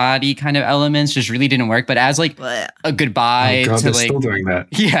plotty kind of elements just really didn't work. But as like a goodbye God, to they're like still doing that.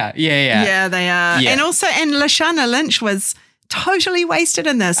 Yeah, they are. Yeah. And also, Lashana Lynch was totally wasted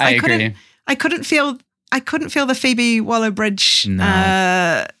in this. I agree. I couldn't feel the Phoebe Waller-Bridge,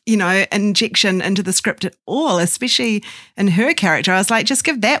 injection into the script at all, especially in her character. I was like, just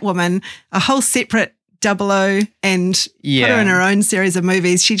give that woman a whole separate 00 and put her in her own series of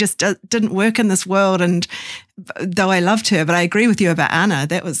movies. She just didn't work in this world. And though I loved her, but I agree with you about Anna.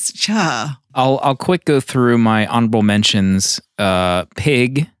 That was I'll quick go through my honorable mentions.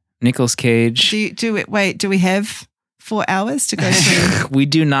 Pig, Nicolas Cage. Do we have 4 hours to go through? We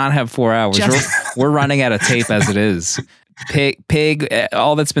do not have 4 hours. We're running out of tape as it is. Pig.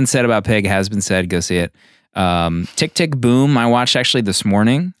 All that's been said about Pig has been said. Go see it. Tick Tick Boom. I watched actually this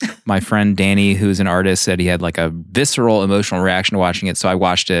morning. My friend Danny, who's an artist, said he had like a visceral emotional reaction to watching it. So I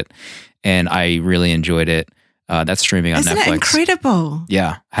watched it and I really enjoyed it. That's streaming on Netflix. Isn't it incredible?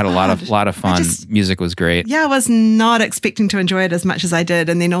 Yeah, had a lot of fun. Music was great. Yeah, I was not expecting to enjoy it as much as I did,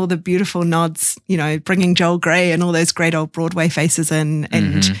 and then all the beautiful nods, bringing Joel Grey and all those great old Broadway faces in,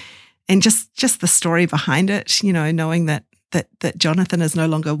 and just the story behind it. Knowing that Jonathan is no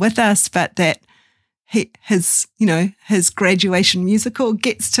longer with us, but that his graduation musical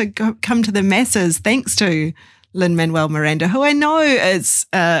gets to come to the masses thanks to Lin-Manuel Miranda, who I know is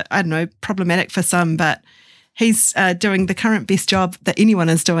problematic for some, but he's doing the current best job that anyone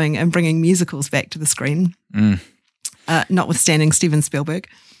is doing in bringing musicals back to the screen, notwithstanding Steven Spielberg.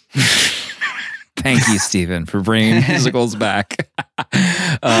 Thank you, Steven, for bringing musicals back.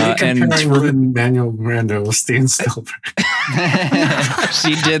 And Lin-Manuel Miranda with Steven Spielberg.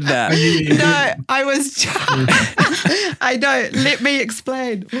 She did that. No, I was. I know. Let me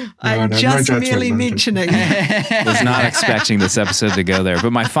explain. I'm just merely mentioning. Was not expecting this episode to go there,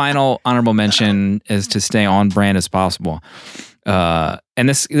 but my final honorable mention is to stay on brand as possible. And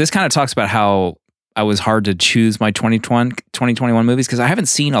this kind of talks about how I was hard to choose my 2021 movies because I haven't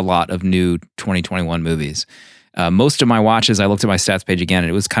seen a lot of new 2021 movies. Most of my watches, I looked at my stats page again, and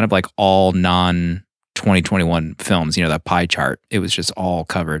it was kind of like all non-2021 films, that pie chart. It was just all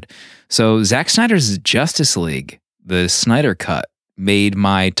covered. So Zack Snyder's Justice League, the Snyder Cut, made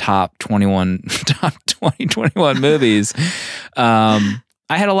my top 2021 movies.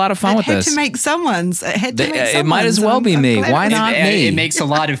 I had a lot of fun with this. It had to make someone's. It might as well be me. Why not me? It makes a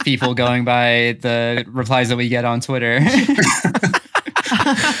lot of people going by the replies that we get on Twitter.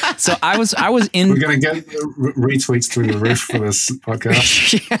 So I was in. We're going to get retweets through the roof for this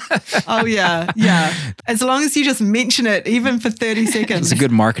podcast. Oh yeah. As long as you just mention it, even for 30 seconds. It's a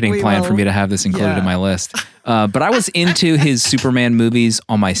good marketing plan for me to have this included in my list. But I was into his Superman movies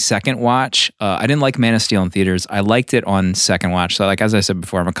on my second watch. I didn't like Man of Steel in theaters. I liked it on second watch. So like, as I said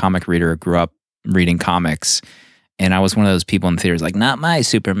before, I'm a comic reader. I grew up reading comics. And I was one of those people in theaters like, not my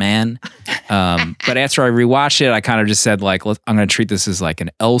Superman. But after I rewatched it, I kind of just said like, I'm going to treat this as like an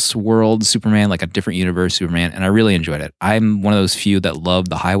Elseworld Superman, like a different universe Superman. And I really enjoyed it. I'm one of those few that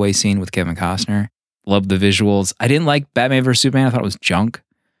loved the highway scene with Kevin Costner. Loved the visuals. I didn't like Batman vs. Superman. I thought it was junk.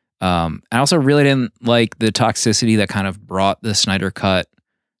 I also really didn't like the toxicity that kind of brought the Snyder Cut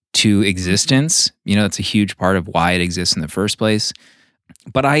to existence. It's a huge part of why it exists in the first place.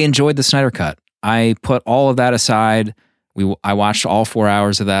 But I enjoyed the Snyder Cut. I put all of that aside. I watched all 4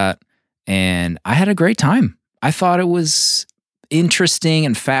 hours of that, and I had a great time. I thought it was interesting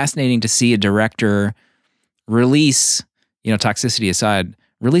and fascinating to see a director release, toxicity aside,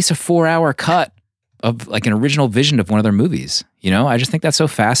 release a 4-hour cut of like an original vision of one of their movies. I just think that's so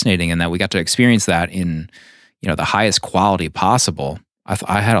fascinating, and that we got to experience that in, the highest quality possible.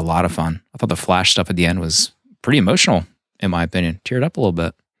 I had a lot of fun. I thought the Flash stuff at the end was pretty emotional, in my opinion. Teared up a little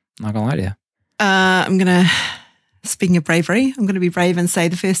bit. I'm not gonna lie to you. Speaking of bravery, I'm going to be brave and say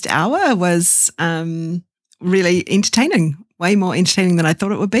the first hour was really entertaining, way more entertaining than I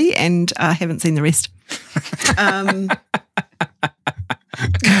thought it would be, and I haven't seen the rest.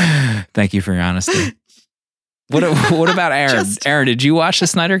 Thank you for your honesty. What about Aaron? Aaron, did you watch the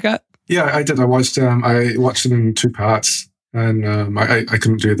Snyder Cut? Yeah, I did. I watched it in 2 parts, and I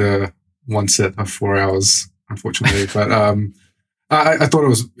couldn't do the one set of 4 hours, unfortunately, but I thought it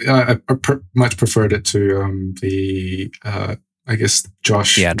was. I much preferred it to the I guess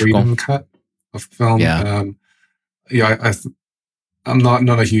Josh Whedon cut of the film. Yeah, I'm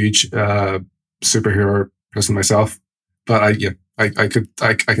not a huge superhero person myself, but I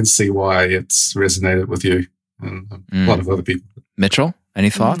can see why it's resonated with you and a lot of other people. Mitchell, any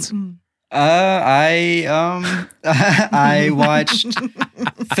thoughts? I watched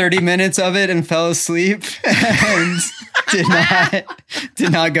 30 minutes of it and fell asleep and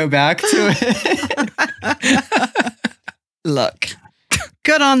did not go back to it. Look,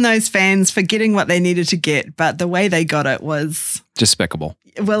 good on those fans for getting what they needed to get, but the way they got it was Despicable.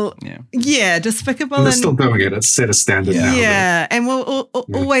 well, yeah, despicable. And they're still doing it. It's set a standard now. Yeah, and will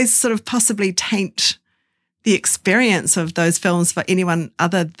always sort of possibly taint the experience of those films for anyone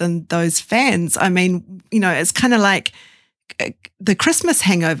other than those fans. I mean, it's kind of like the Christmas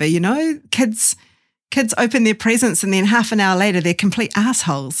hangover, kids open their presents and then half an hour later they're complete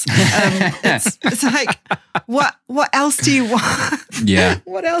assholes. It's like, what else do you want? Yeah.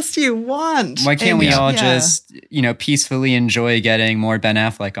 What else do you want? Why can't we all just, peacefully enjoy getting more Ben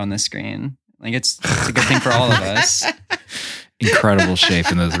Affleck on the screen? Like it's a good thing for all of us. Incredible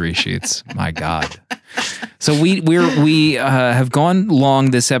shape in those reshoots. My God. So we have gone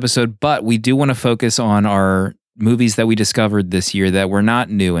long this episode, but we do want to focus on our movies that we discovered this year that were not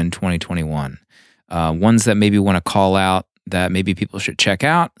new in 2021. Ones that maybe want to call out that maybe people should check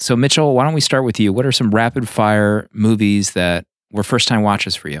out. So Mitchell, why don't we start with you? What are some rapid fire movies that were first time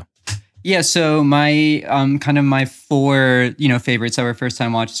watches for you? Yeah, so my kind of my four favorites that were first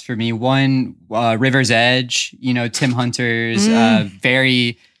time watches for me. One, River's Edge. Tim Hunter's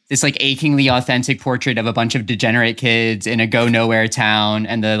this like achingly authentic portrait of a bunch of degenerate kids in a go nowhere town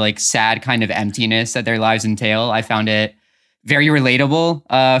and the like sad kind of emptiness that their lives entail. I found it very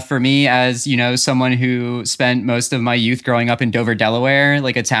relatable for me as someone who spent most of my youth growing up in Dover, Delaware,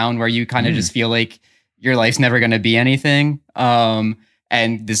 like a town where you kind of just feel like your life's never going to be anything.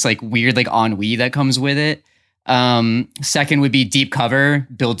 And this like weird like ennui that comes with it. Second would be Deep Cover,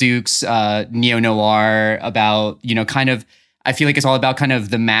 Bill Duke's neo-noir about, kind of, I feel like it's all about kind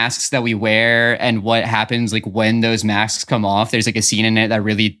of the masks that we wear and what happens like when those masks come off. There's like a scene in it that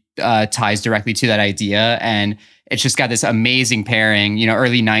really ties directly to that idea. And it's just got this amazing pairing,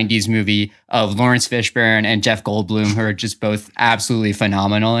 early 90s movie of Lawrence Fishburne and Jeff Goldblum, who are just both absolutely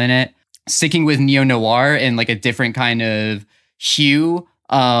phenomenal in it. Sticking with neo-noir in like a different kind of hue.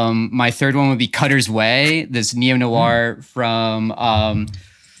 My third one would be Cutter's Way, this neo-noir from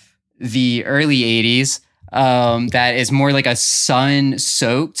the early 80s. That is more like a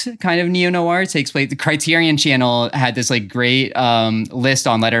sun-soaked kind of neo-noir. It takes place. The Criterion Channel had this like great list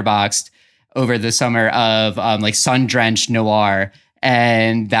on Letterboxd over the summer of like sun-drenched noir,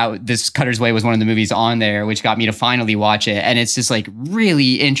 and this Cutter's Way was one of the movies on there, which got me to finally watch it. And it's just like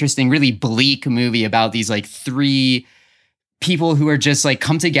really interesting, really bleak movie about these like three people who are just like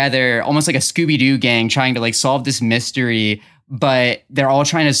come together, almost like a Scooby-Doo gang, trying to like solve this mystery. But they're all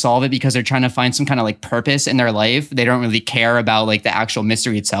trying to solve it because they're trying to find some kind of like purpose in their life. They don't really care about like the actual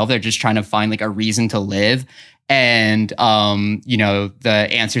mystery itself. They're just trying to find like a reason to live. And, the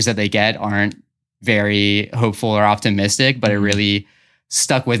answers that they get aren't very hopeful or optimistic, but it really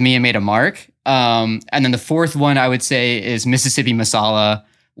stuck with me and made a mark. And then the fourth one I would say is Mississippi Masala,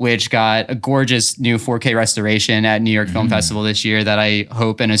 which got a gorgeous new 4K restoration at New York Film Festival this year that I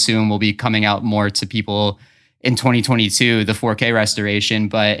hope and assume will be coming out more to people in 2022, the 4K restoration.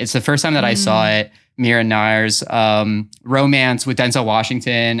 But it's the first time that I saw it. Mira Nair's romance with Denzel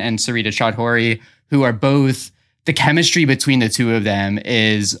Washington and Sarita Chaudhuri, who are both, the chemistry between the two of them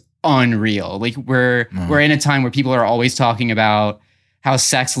is unreal. Like we're in a time where people are always talking about how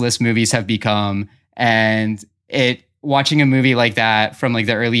sexless movies have become, and watching a movie like that from like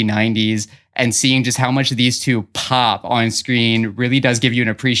the early 90s and seeing just how much these two pop on screen really does give you an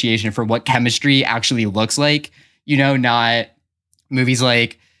appreciation for what chemistry actually looks like. Not movies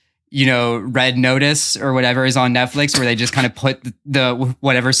like, Red Notice or whatever is on Netflix, where they just kind of put the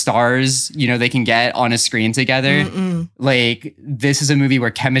whatever stars, they can get on a screen together. Like this is a movie where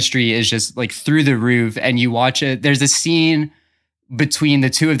chemistry is just like through the roof, and you watch it. There's a scene between the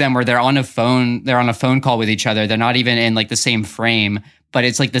two of them where they're on a phone call with each other. They're not even in like the same frame, but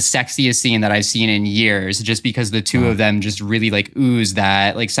it's like the sexiest scene that I've seen in years, just because the two of them just really like ooze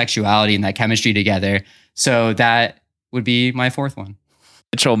that like sexuality and that chemistry together. So that would be my fourth one.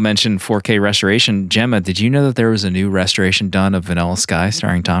 Mitchell mentioned 4K restoration. Gemma, did you know that there was a new restoration done of Vanilla Sky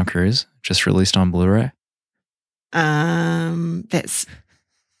starring Tom Cruise, just released on Blu-ray? That's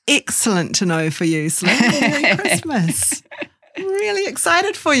excellent to know for you, Slim. Merry Christmas. Really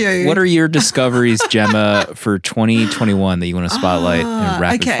excited for you. What are your discoveries, Gemma, for 2021 that you want to spotlight in a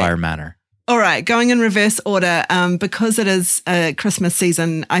rapid fire manner? All right, going in reverse order, because it is Christmas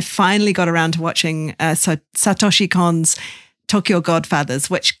season, I finally got around to watching Satoshi Kon's Tokyo Godfathers,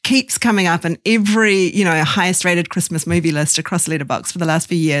 which keeps coming up in every, highest rated Christmas movie list across Letterboxd for the last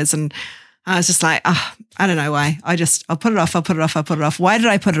few years. And I was just like, I don't know why. I'll put it off. Why did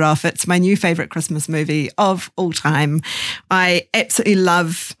I put it off? It's my new favorite Christmas movie of all time. I absolutely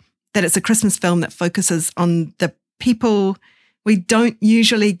love that it's a Christmas film that focuses on the people we don't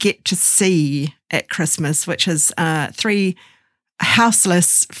usually get to see at Christmas, which is 3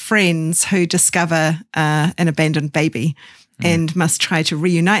 houseless friends who discover an abandoned baby and must try to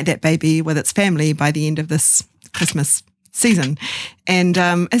reunite that baby with its family by the end of this Christmas season. And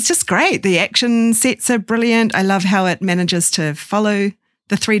it's just great. The action sets are brilliant. I love how it manages to follow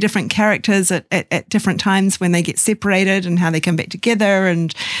the 3 different characters at different times when they get separated and how they come back together,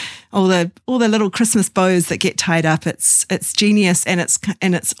 and all the little Christmas bows that get tied up. It's genius, and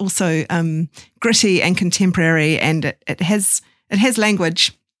it's also gritty and contemporary, and it has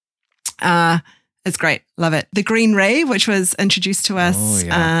language. It's great. Love it. The Green Ray, which was introduced to us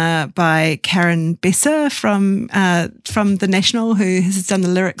by Karen Besser from The National, who has done the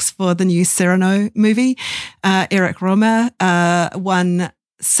lyrics for the new Cyrano movie. Eric Romer, One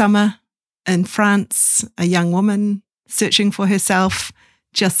Summer in France, a young woman searching for herself,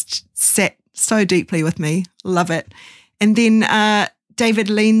 just sat so deeply with me. Love it. And then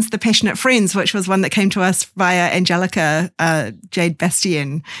David Lean's The Passionate Friends, which was one that came to us via Angelica Jade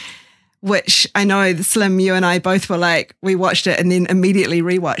Bastien, which I know, Slim, you and I both were like, we watched it and then immediately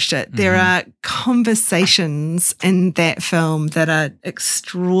rewatched it. Mm-hmm. There are conversations in that film that are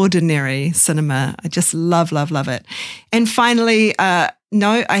extraordinary cinema. I just love it. And finally,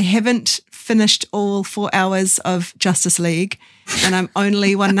 no, I haven't finished all 4 hours of Justice League, and I'm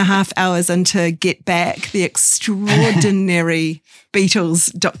only 1.5 hours into Get Back, the extraordinary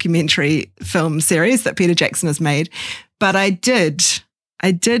Beatles documentary film series that Peter Jackson has made. But I did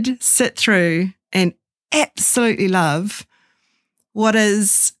sit through and absolutely love what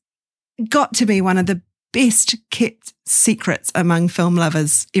has got to be one of the best kept secrets among film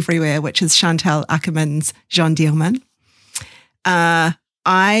lovers everywhere, which is Chantal Akerman's Jean Dielman.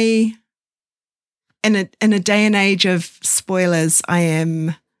 In a day and age of spoilers, I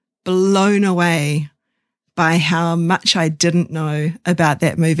am blown away by how much I didn't know about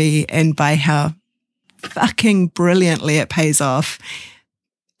that movie and by how fucking brilliantly it pays off.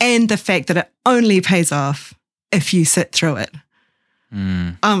 And the fact that it only pays off if you sit through it.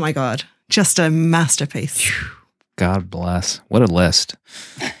 Oh my God, just a masterpiece. God bless. What a list.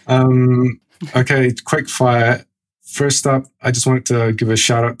 Okay, quick fire. First up, I just wanted to give a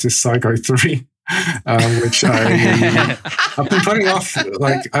shout out to Psycho 3, which I've been putting off.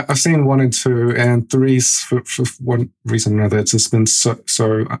 Like, I've seen 1 and 2, and 3's for one reason or another, it's just been so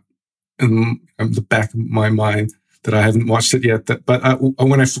in the back of my mind that I haven't watched it yet. But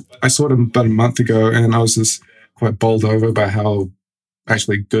when I saw it about a month ago, and I was just quite bowled over by how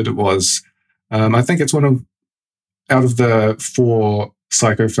actually good it was. I think it's out of the 4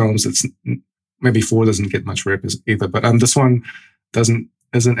 Psycho films, it's maybe 4 doesn't get much rep either, but this one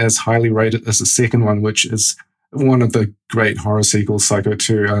isn't as highly rated as the second one, which is one of the great horror sequels, Psycho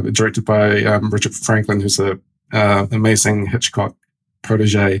 2, directed by Richard Franklin, who's an amazing Hitchcock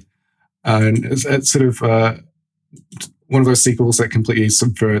protege. And it's sort of one of those sequels that completely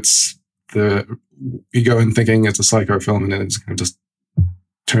subverts you go in thinking it's a Psycho film, and then it's kind of just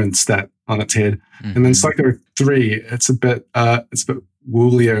turns that on its head. Mm-hmm. And then Psycho 3, it's a bit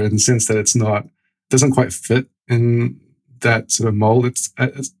woolier in the sense that doesn't quite fit in that sort of mold. It's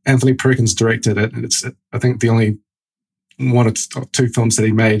Anthony Perkins directed it, and it's I think the only 1 or 2 films that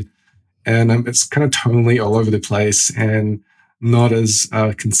he made, and it's kind of tonally all over the place and not as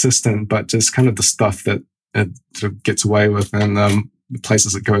consistent, but just kind of the stuff that it sort of gets away with and the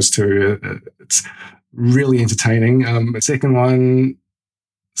places it goes to. It's really entertaining. The second one,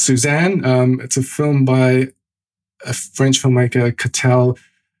 Suzanne, it's a film by a French filmmaker, Catel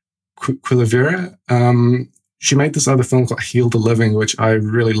Quillavera. She made this other film called Heal the Living, which I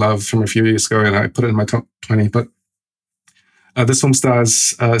really loved from a few years ago, and I put it in my top 20. But this film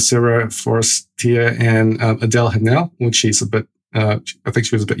stars Sarah Forestier and Adele Haenel, which she's a bit, I think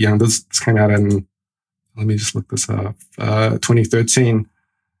she was a bit young. This came out in, let me just look this up, 2013.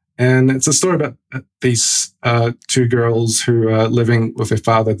 And it's a story about these 2 girls who are living with their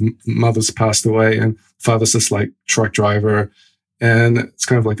father. The mother's passed away, and father's this like truck driver. And it's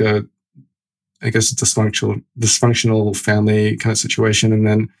kind of like a dysfunctional family kind of situation. And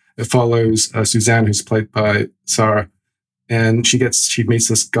then it follows Suzanne, who's played by Sarah. And she meets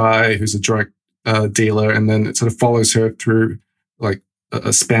this guy who's a drug dealer. And then it sort of follows her through like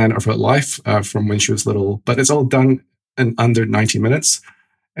a span of her life from when she was little. But it's all done in under 90 minutes.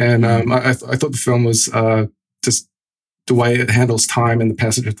 And I thought the film was just the way it handles time and the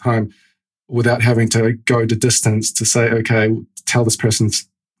passage of time without having to go to distance to say, okay, tell this person's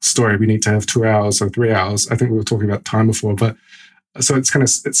story, we need to have 2 hours or 3 hours. I think we were talking about time before, but so it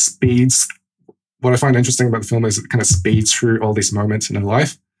speeds. What I find interesting about the film is it kind of speeds through all these moments in her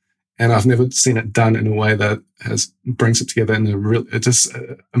life. And I've never seen it done in a way that brings it together in a real, just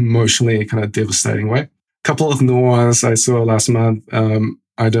emotionally kind of devastating way. A couple of noirs I saw last month,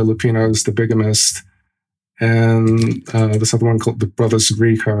 Ida Lupino's The Bigamist, and this other one called The Brothers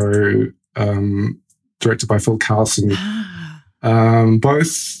Rico, directed by Phil Carlson.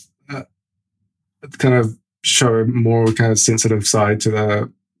 Both kind of show a more kind of sensitive side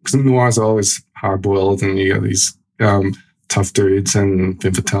to because noirs are always hard-boiled, and you got these tough dudes and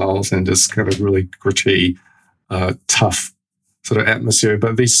femme fatales and just kind of really gritty, tough sort of atmosphere.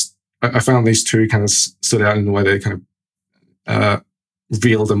 But I found these two kind of stood out in the way they kind of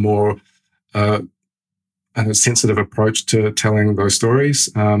revealed a more sensitive approach to telling those stories,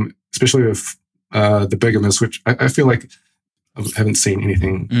 especially with The Bigamist, which I feel like I haven't seen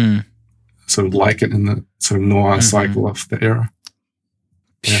anything sort of like it in the sort of noir cycle of the era.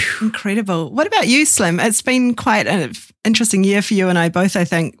 Yeah. Incredible. What about you, Slim? It's been quite an interesting year for you and I both, I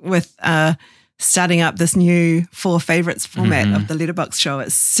think, with starting up this new 4 favorites format of the Letterboxd show.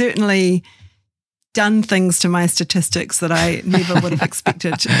 It's certainly done things to my statistics that I never would have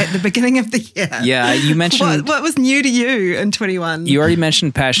expected at the beginning of the year. Yeah, you mentioned... What was new to you in 21? You already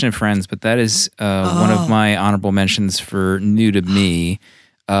mentioned Passionate Friends, but that is one of my honorable mentions for new to me.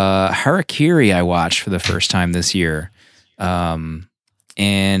 Harakiri I watched for the first time this year.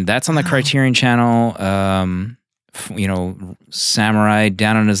 And that's on the Criterion Channel. Samurai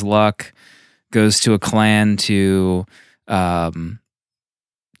down on his luck goes to a clan to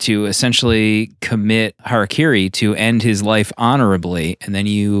essentially commit harakiri to end his life honorably, and then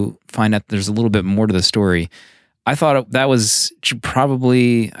you find out there's a little bit more to the story. I thought that was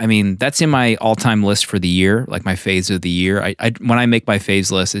probably, that's in my all-time list for the year, like my faves of the year. I when I make my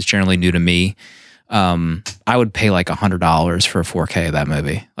faves list, it's generally new to me. I would pay like $100 for a 4K of that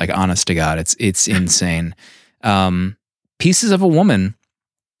movie. Like, honest to God, it's insane. Pieces of a Woman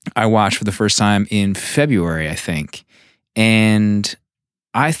I watched for the first time in February, I think. And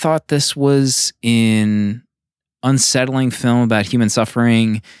I thought this was an unsettling film about human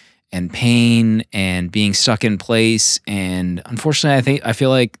suffering and pain and being stuck in place. And unfortunately, I feel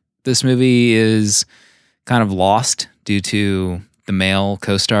like this movie is kind of lost due to the male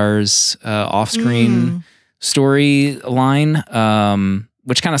co-star's off-screen storyline,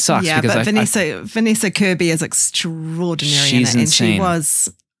 which kind of sucks. Yeah, because but Vanessa Kirby is extraordinary she's in it, insane. And she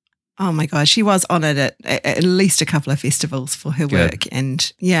was, oh my God, she was honoured at least a couple of festivals for her work.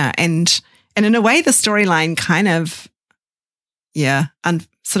 And yeah, and in a way, the storyline kind of,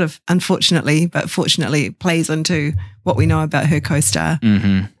 sort of unfortunately, but fortunately plays into what we know about her co-star,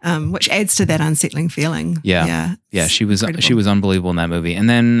 which adds to that unsettling feeling. Yeah, she was unbelievable in that movie. And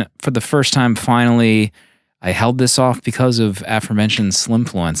then for the first time, finally, I held this off because of aforementioned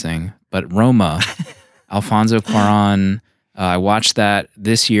Slimfluencing, but Roma, Alfonso Cuarón, I watched that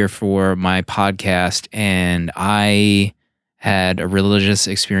this year for my podcast, and I had a religious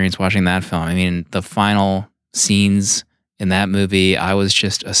experience watching that film. I mean, the final scenes in that movie, I was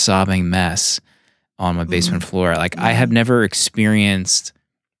just a sobbing mess on my basement floor. Like, I have never experienced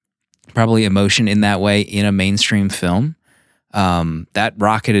probably emotion in that way in a mainstream film. That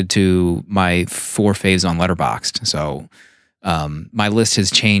rocketed to my 4 faves on Letterboxd. So my list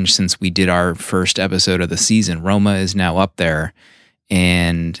has changed since we did our first episode of the season. Roma is now up there.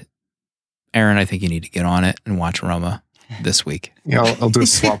 And Aaron, I think you need to get on it and watch Roma this week. Yeah, I'll do a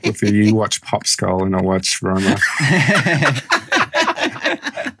swap with you. You watch Pop Skull and I'll watch Roma.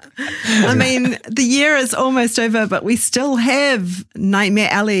 I mean, the year is almost over, but we still have Nightmare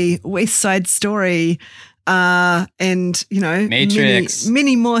Alley, West Side Story, and, Matrix.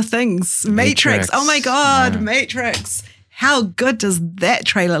 Many more things. Matrix. Oh my God, Matrix. How good does that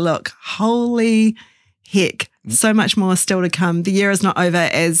trailer look? Holy heck. So much more still to come. The year is not over,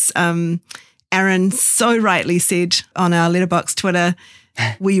 as Aaron so rightly said on our Letterboxd Twitter.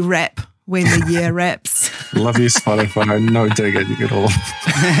 We rap when the year wraps. Love you, Spotify. No dig at you at all.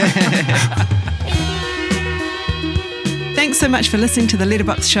 Thanks so much for listening to the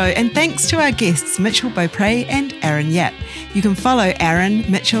Letterboxd show, and thanks to our guests Mitchell Beaupre and Aaron Yap. You can follow Aaron,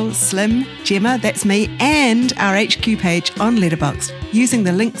 Mitchell, Slim, Gemma, that's me, and our HQ page on Letterboxd using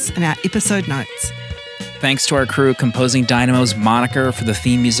the links in our episode notes. Thanks to our crew composing Dynamo's moniker for the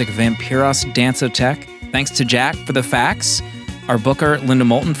theme music of Vampiros Danceotech. Thanks to Jack for the facts, our booker Linda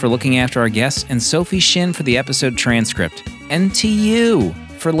Moulton for looking after our guests, and Sophie Shin for the episode transcript. And to you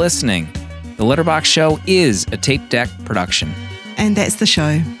for listening. The Letterboxd Show is a Tape Deck production. And that's the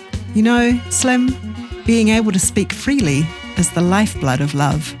show. Slim, being able to speak freely is the lifeblood of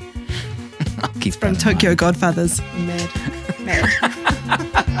love. I'll keep From that in Tokyo mind. Godfathers. Mad.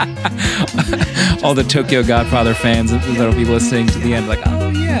 All the Tokyo Godfather fans that'll be listening to the end, like, oh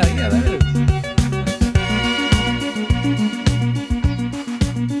yeah, that is.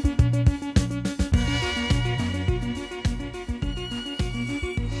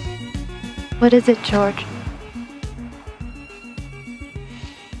 What is it, George?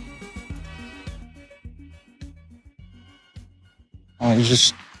 I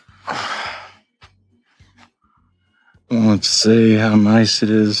just wanted to say how nice it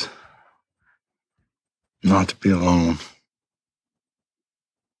is not to be alone.